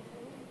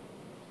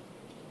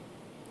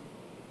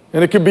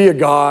 And it could be a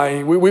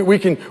guy. We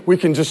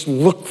can just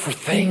look for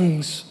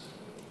things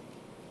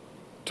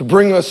to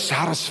bring us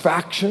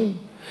satisfaction.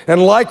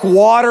 And like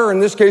water,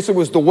 in this case it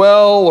was the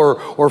well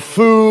or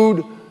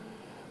food,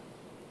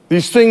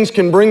 these things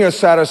can bring us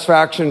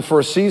satisfaction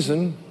for a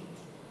season.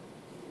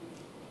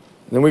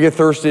 And then we get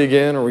thirsty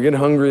again, or we get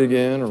hungry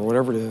again, or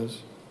whatever it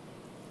is.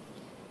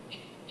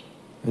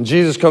 And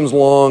Jesus comes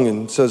along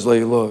and says,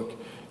 hey, look,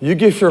 you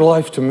give your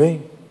life to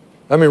me.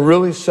 I mean,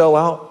 really sell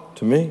out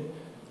to me?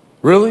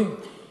 Really?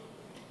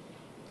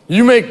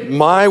 You make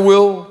my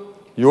will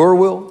your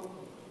will?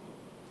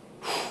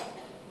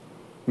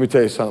 Let me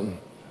tell you something.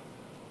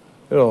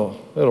 It'll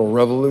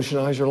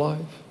revolutionize your life.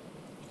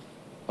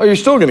 Oh, you're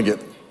still going to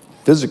get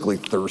physically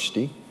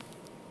thirsty.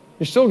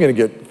 You're still going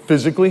to get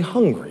physically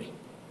hungry.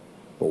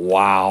 But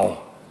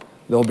wow,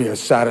 there'll be a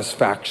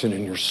satisfaction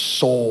in your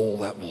soul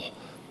that will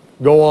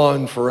go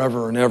on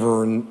forever and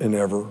ever and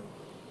ever.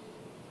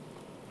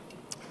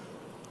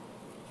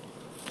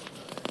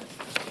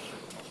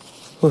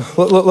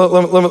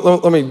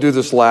 Let me do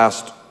this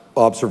last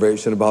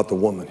observation about the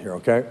woman here,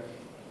 okay?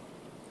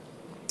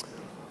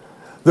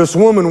 This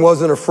woman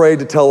wasn't afraid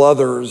to tell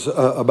others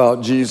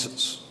about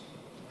Jesus.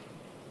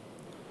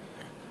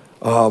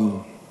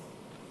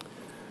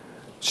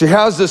 She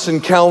has this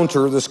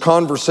encounter, this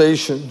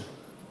conversation,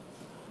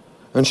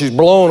 and she's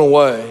blown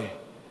away.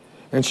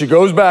 And she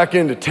goes back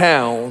into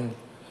town,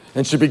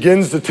 and she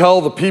begins to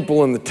tell the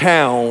people in the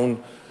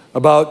town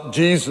about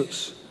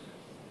Jesus.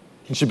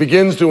 And she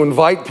begins to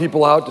invite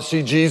people out to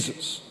see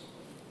Jesus.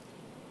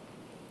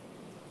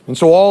 And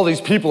so all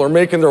these people are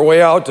making their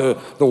way out to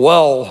the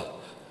well.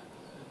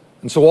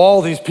 And so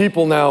all these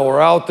people now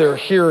are out there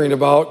hearing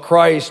about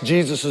Christ.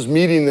 Jesus is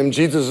meeting them.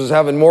 Jesus is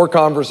having more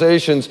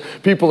conversations.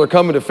 People are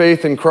coming to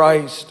faith in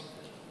Christ.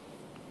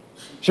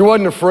 She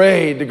wasn't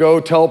afraid to go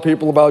tell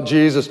people about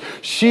Jesus.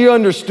 She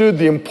understood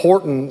the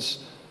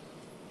importance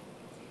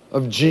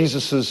of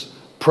Jesus'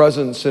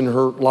 presence in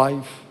her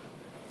life.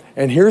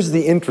 And here's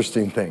the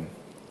interesting thing.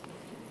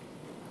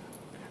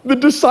 The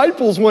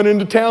disciples went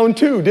into town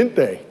too, didn't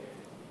they?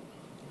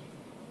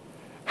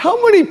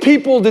 How many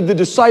people did the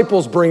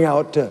disciples bring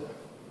out to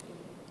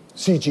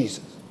see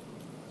Jesus?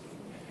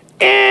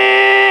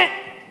 They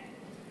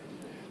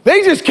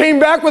just came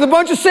back with a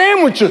bunch of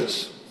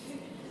sandwiches.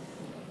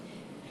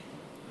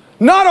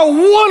 Not a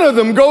one of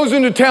them goes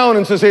into town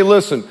and says, hey,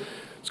 listen,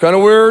 it's kind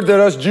of weird that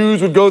us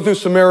Jews would go through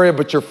Samaria,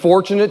 but you're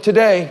fortunate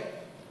today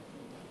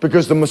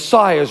because the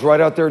Messiah is right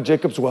out there at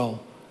Jacob's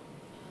Well.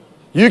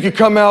 You could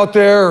come out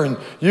there and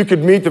you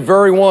could meet the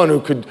very one who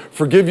could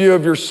forgive you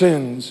of your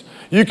sins.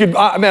 You could,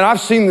 man,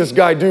 I've seen this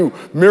guy do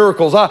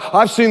miracles.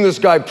 I've seen this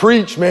guy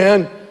preach,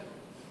 man.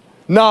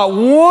 Not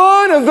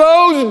one of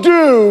those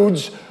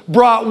dudes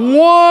brought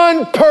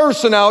one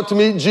person out to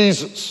meet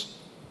Jesus.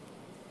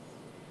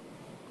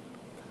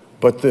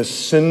 But this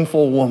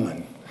sinful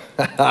woman,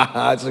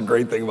 that's a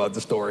great thing about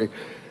the story.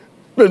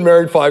 Been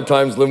married 5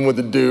 times, living with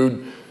a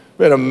dude,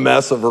 made a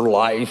mess of her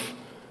life.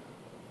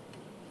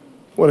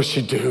 What does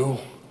she do?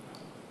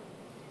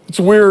 It's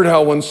weird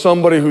how when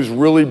somebody who's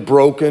really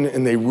broken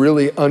and they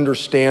really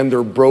understand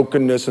their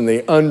brokenness and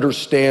they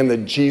understand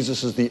that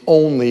Jesus is the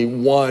only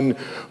one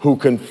who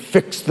can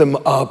fix them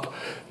up,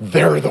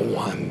 they're the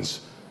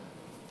ones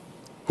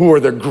who are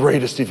the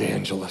greatest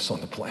evangelists on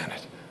the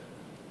planet.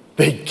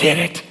 They get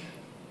it.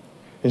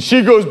 And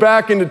she goes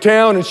back into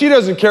town and she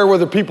doesn't care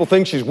whether people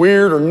think she's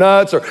weird or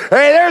nuts or,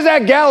 hey, there's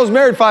that gal who's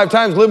married 5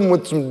 times living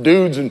with some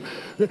dudes, and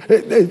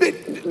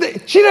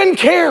she doesn't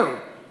care.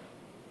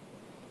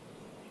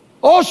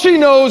 All she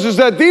knows is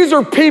that these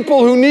are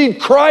people who need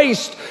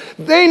Christ.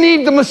 They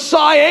need the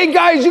Messiah. Hey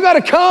guys, you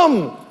gotta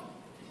come.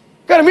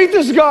 Gotta meet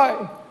this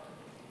guy.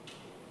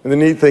 And the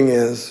neat thing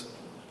is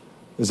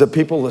that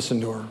people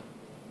listen to her.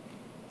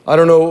 I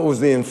don't know if it was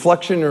the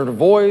inflection in her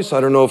voice.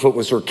 I don't know if it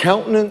was her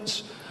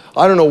countenance.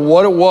 I don't know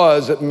what it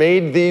was that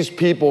made these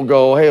people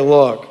go, hey,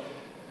 look,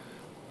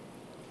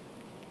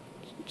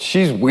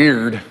 she's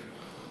weird,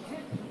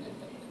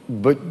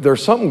 but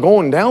there's something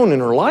going down in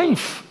her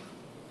life.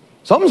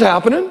 Something's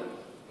happening.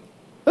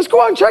 Let's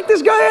go out and check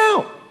this guy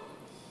out.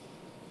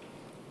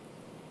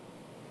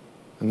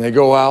 And they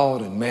go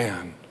out and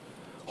man,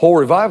 whole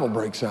revival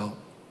breaks out.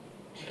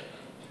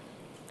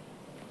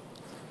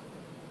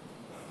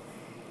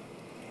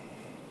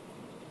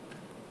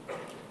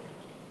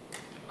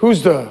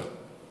 Who's the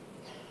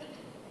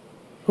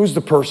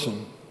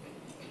person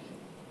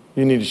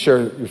you need to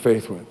share your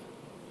faith with?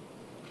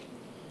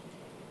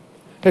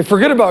 Hey,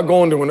 forget about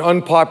going to an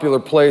unpopular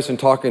place and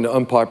talking to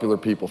unpopular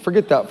people.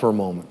 Forget that for a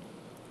moment.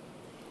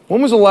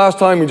 When was the last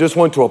time you just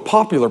went to a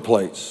popular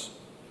place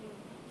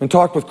and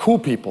talked with cool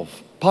people,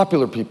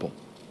 popular people,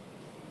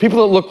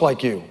 people that look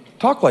like you,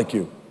 talk like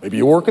you? Maybe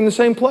you work in the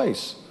same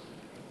place.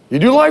 You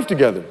do life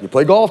together. You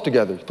play golf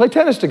together. You play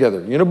tennis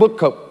together. You're in a book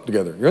club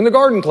together. You're in the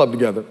garden club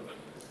together.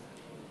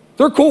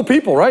 They're cool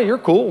people, right? You're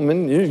cool. I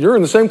mean, you're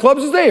in the same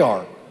clubs as they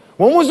are.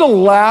 When was the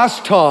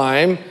last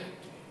time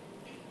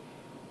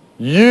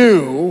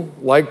you,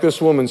 like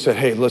this woman, said,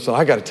 hey, listen,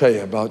 I got to tell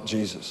you about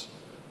Jesus.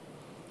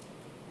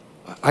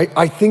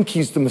 I think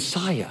he's the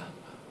Messiah.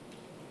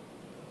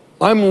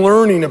 I'm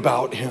learning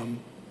about him.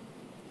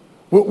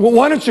 Well,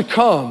 why don't you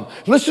come?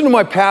 Listen to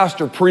my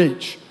pastor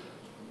preach.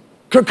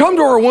 Come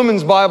to our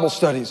women's Bible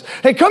studies.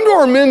 Hey, come to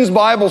our men's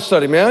Bible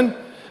study, man.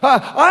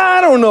 I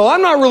don't know.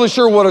 I'm not really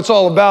sure what it's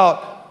all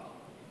about.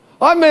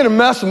 I've made a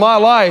mess of my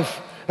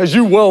life, as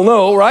you well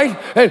know, right?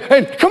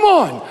 And come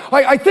on.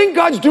 I think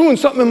God's doing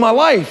something in my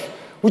life.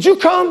 Would you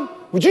come?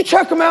 Would you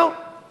check him out?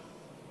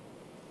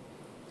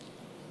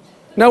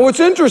 Now, what's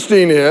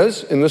interesting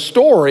is, in the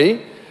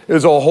story,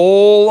 is a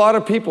whole lot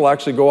of people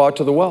actually go out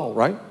to the well,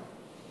 right?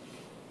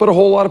 But a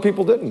whole lot of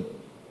people didn't.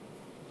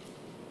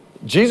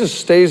 Jesus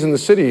stays in the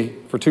city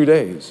for 2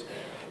 days.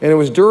 And it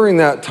was during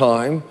that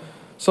time,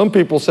 some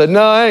people said,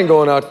 no, I ain't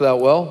going out to that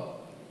well.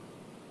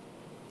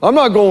 I'm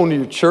not going to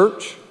your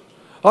church.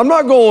 I'm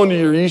not going to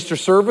your Easter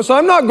service.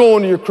 I'm not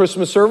going to your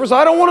Christmas service.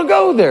 I don't want to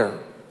go there.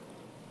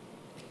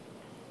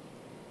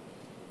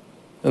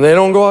 And they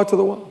don't go out to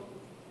the well.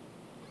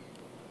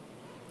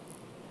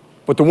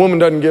 But the woman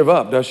doesn't give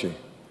up, does she?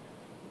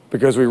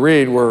 Because we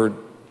read where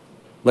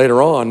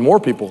later on, more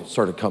people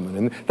started coming.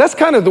 And that's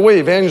kind of the way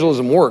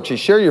evangelism works. You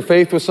share your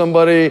faith with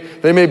somebody,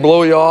 they may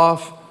blow you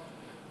off,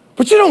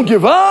 but you don't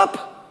give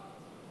up.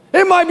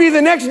 It might be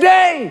the next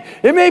day.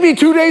 It may be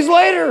 2 days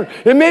later.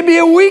 It may be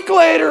a week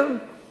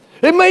later.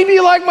 It may be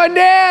like my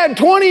dad,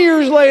 20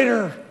 years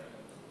later.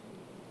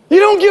 You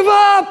don't give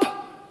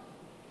up.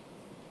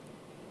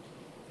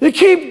 You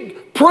keep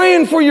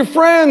praying for your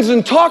friends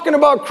and talking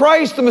about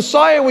Christ, the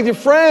Messiah, with your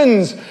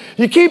friends.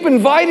 You keep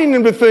inviting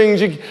them to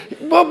things.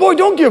 But boy,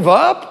 don't give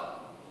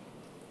up.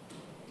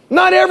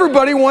 Not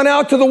everybody went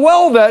out to the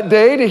well that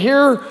day to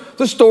hear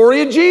the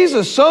story of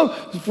Jesus.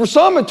 For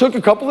some, it took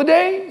a couple of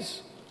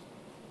days.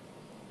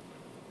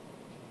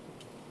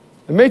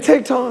 It may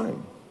take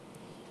time.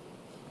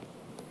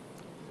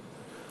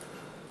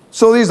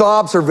 So these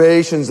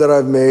observations that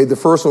I've made, the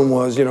first one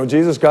was,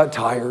 Jesus got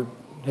tired.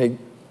 Hey,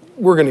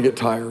 we're going to get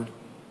tired.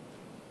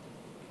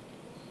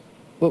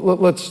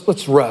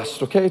 Let's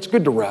rest, okay? It's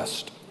good to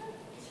rest.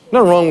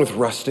 Nothing wrong with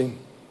resting.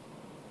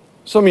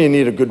 Some of you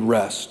need a good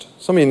rest.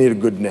 Some of you need a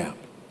good nap.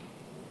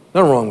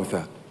 Nothing wrong with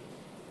that.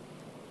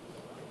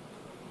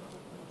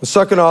 The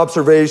second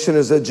observation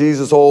is that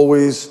Jesus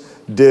always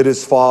did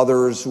his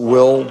Father's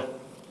will.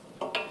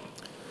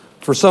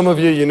 For some of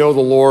you, you know the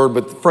Lord,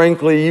 but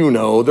frankly,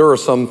 there are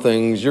some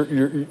things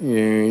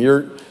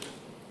you've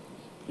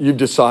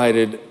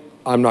decided,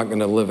 I'm not going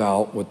to live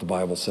out what the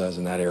Bible says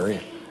in that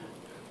area.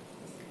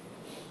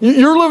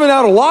 You're living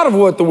out a lot of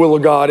what the will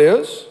of God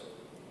is.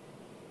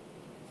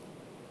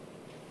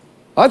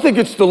 I think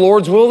it's the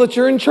Lord's will that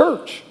you're in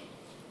church.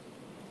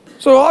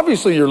 So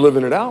obviously you're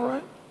living it out,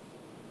 right?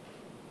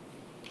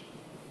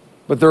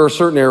 But there are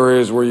certain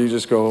areas where you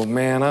just go,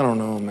 man, I don't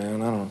know,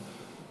 man, I don't know.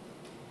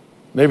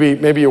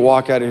 Maybe you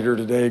walk out of here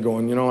today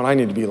going, you know what, I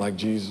need to be like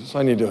Jesus.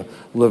 I need to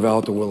live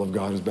out the will of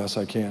God as best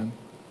I can.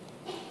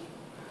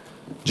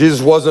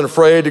 Jesus wasn't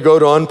afraid to go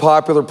to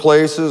unpopular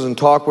places and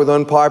talk with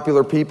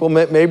unpopular people.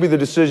 Maybe the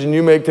decision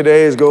you make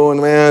today is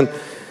going, man,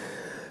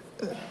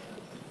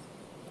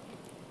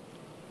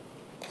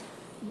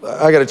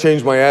 I got to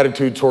change my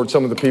attitude towards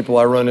some of the people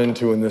I run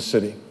into in this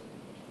city.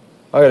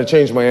 I got to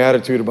change my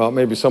attitude about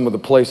maybe some of the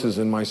places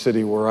in my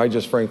city where I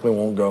just frankly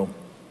won't go.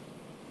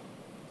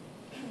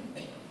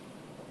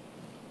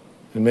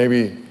 And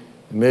maybe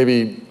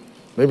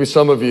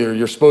some of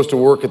you're supposed to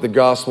work at the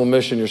Gospel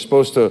Mission. You're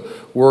supposed to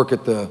work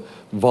at the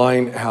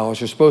Vine House.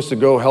 You're supposed to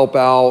go help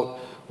out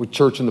with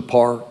Church in the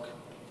Park.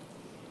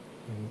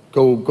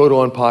 Go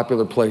to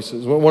unpopular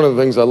places. One of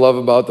the things I love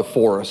about the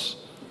Forest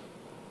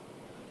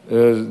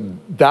is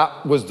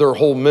that was their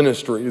whole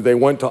ministry. They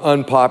went to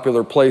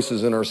unpopular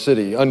places in our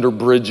city, under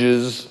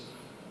bridges.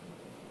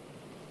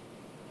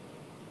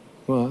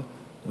 Well,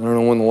 I don't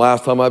know when the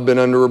last time I've been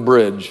under a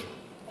bridge.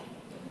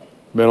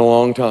 Been a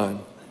long time.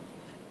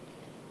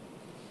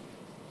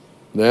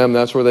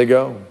 That's where they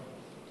go.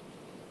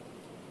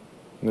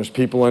 And there's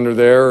people under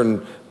there,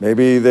 and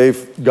maybe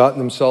they've gotten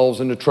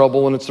themselves into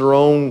trouble, and it's their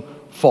own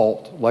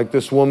fault, like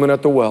this woman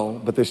at the well,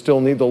 but they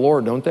still need the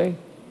Lord, don't they?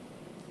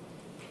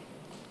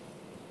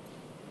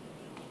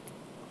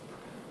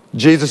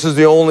 Jesus is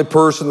the only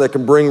person that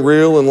can bring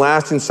real and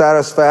lasting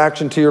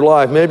satisfaction to your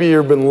life. Maybe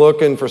you've been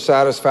looking for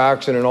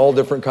satisfaction in all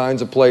different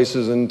kinds of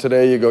places, and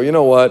today you go, you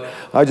know what?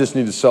 I just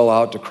need to sell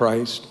out to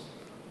Christ.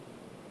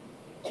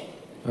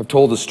 I've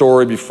told the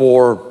story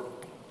before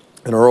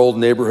in our old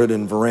neighborhood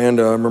in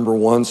Veranda. I remember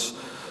once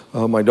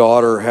my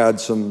daughter had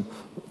some,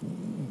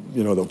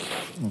 the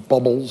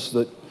bubbles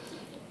that,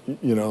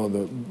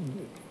 the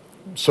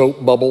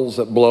soap bubbles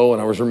that blow,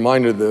 and I was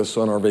reminded of this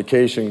on our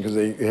vacation because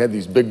they had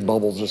these big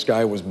bubbles this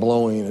guy was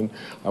blowing, and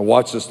I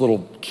watched this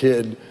little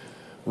kid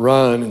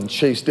run and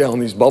chase down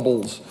these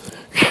bubbles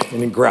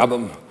and he'd grab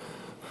them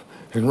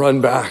and run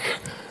back.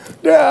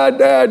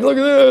 Dad, look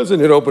at this, and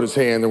he'd open his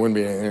hand, there wouldn't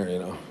be anything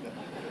there,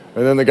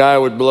 And then the guy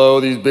would blow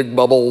these big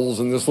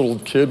bubbles, and this little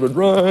kid would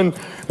run,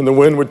 and the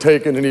wind would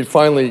take it, and he'd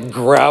finally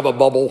grab a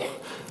bubble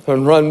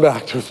and run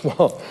back to his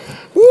mom.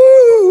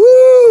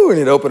 Woo, and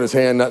he'd open his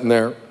hand, nothing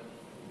there.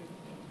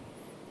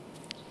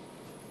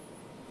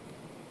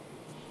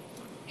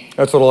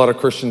 That's what a lot of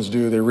Christians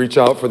do. They reach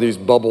out for these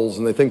bubbles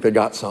and they think they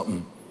got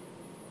something.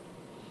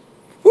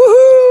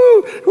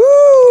 Woohoo!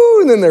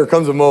 Woo! And then there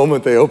comes a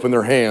moment they open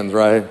their hands,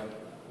 right?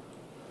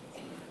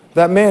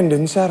 That man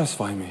didn't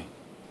satisfy me.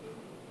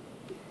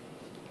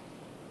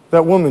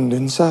 That woman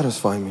didn't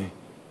satisfy me.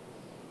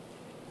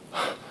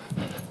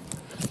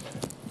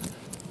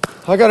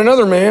 I got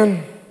another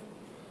man.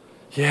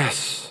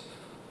 Yes.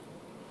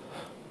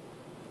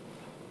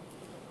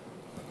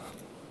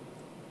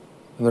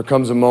 And there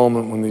comes a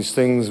moment when these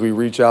things we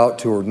reach out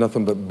to are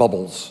nothing but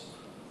bubbles.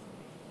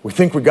 We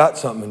think we got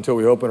something until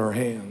we open our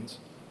hands.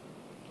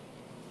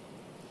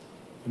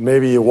 And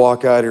maybe you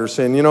walk out here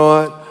saying, you know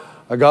what?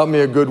 I got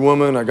me a good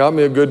woman. I got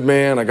me a good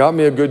man. I got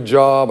me a good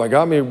job. I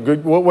got me a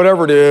good,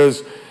 whatever it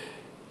is.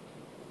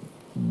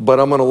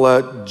 But I'm going to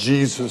let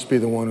Jesus be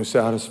the one who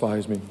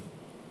satisfies me.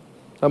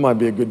 That might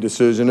be a good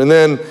decision. And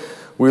then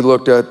we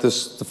looked at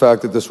the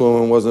fact that this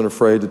woman wasn't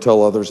afraid to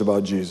tell others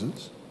about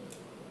Jesus.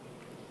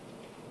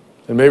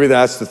 And maybe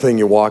that's the thing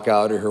you walk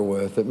out of here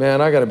with, that,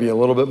 man, I got to be a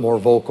little bit more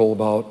vocal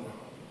about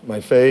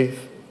my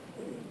faith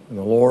in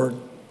the Lord.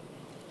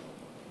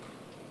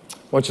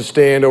 Why don't you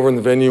stand over in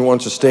the venue? Why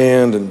don't you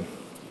stand and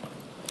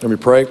let me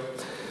pray.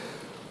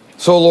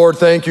 So, Lord,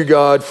 thank you,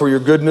 God, for your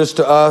goodness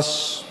to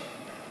us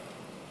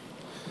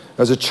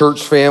as a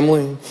church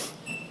family.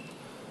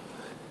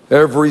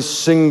 Every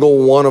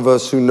single one of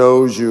us who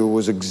knows you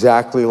was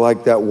exactly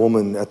like that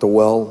woman at the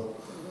well.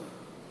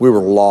 We were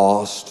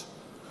lost.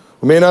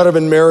 We may not have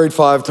been married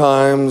 5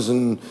 times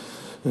and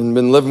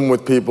been living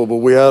with people, but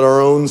we had our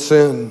own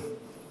sin.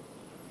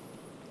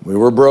 We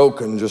were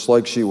broken just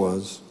like she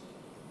was.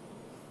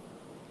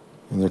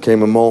 And there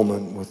came a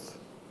moment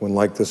when,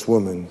 like this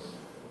woman,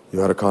 you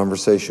had a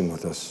conversation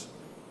with us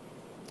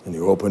and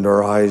you opened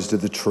our eyes to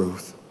the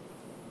truth.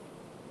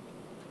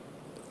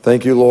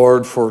 Thank you,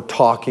 Lord, for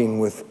talking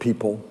with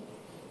people,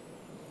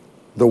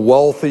 the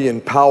wealthy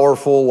and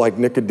powerful like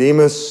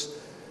Nicodemus,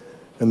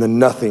 and the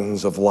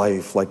nothings of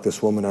life like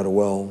this woman at a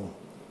well.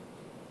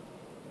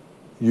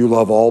 You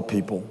love all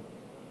people.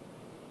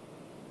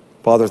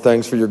 Father,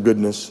 thanks for your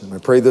goodness. And I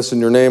pray this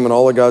in your name, and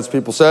all of God's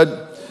people said,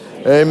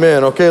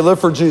 amen. Okay, live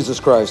for Jesus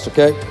Christ,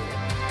 okay?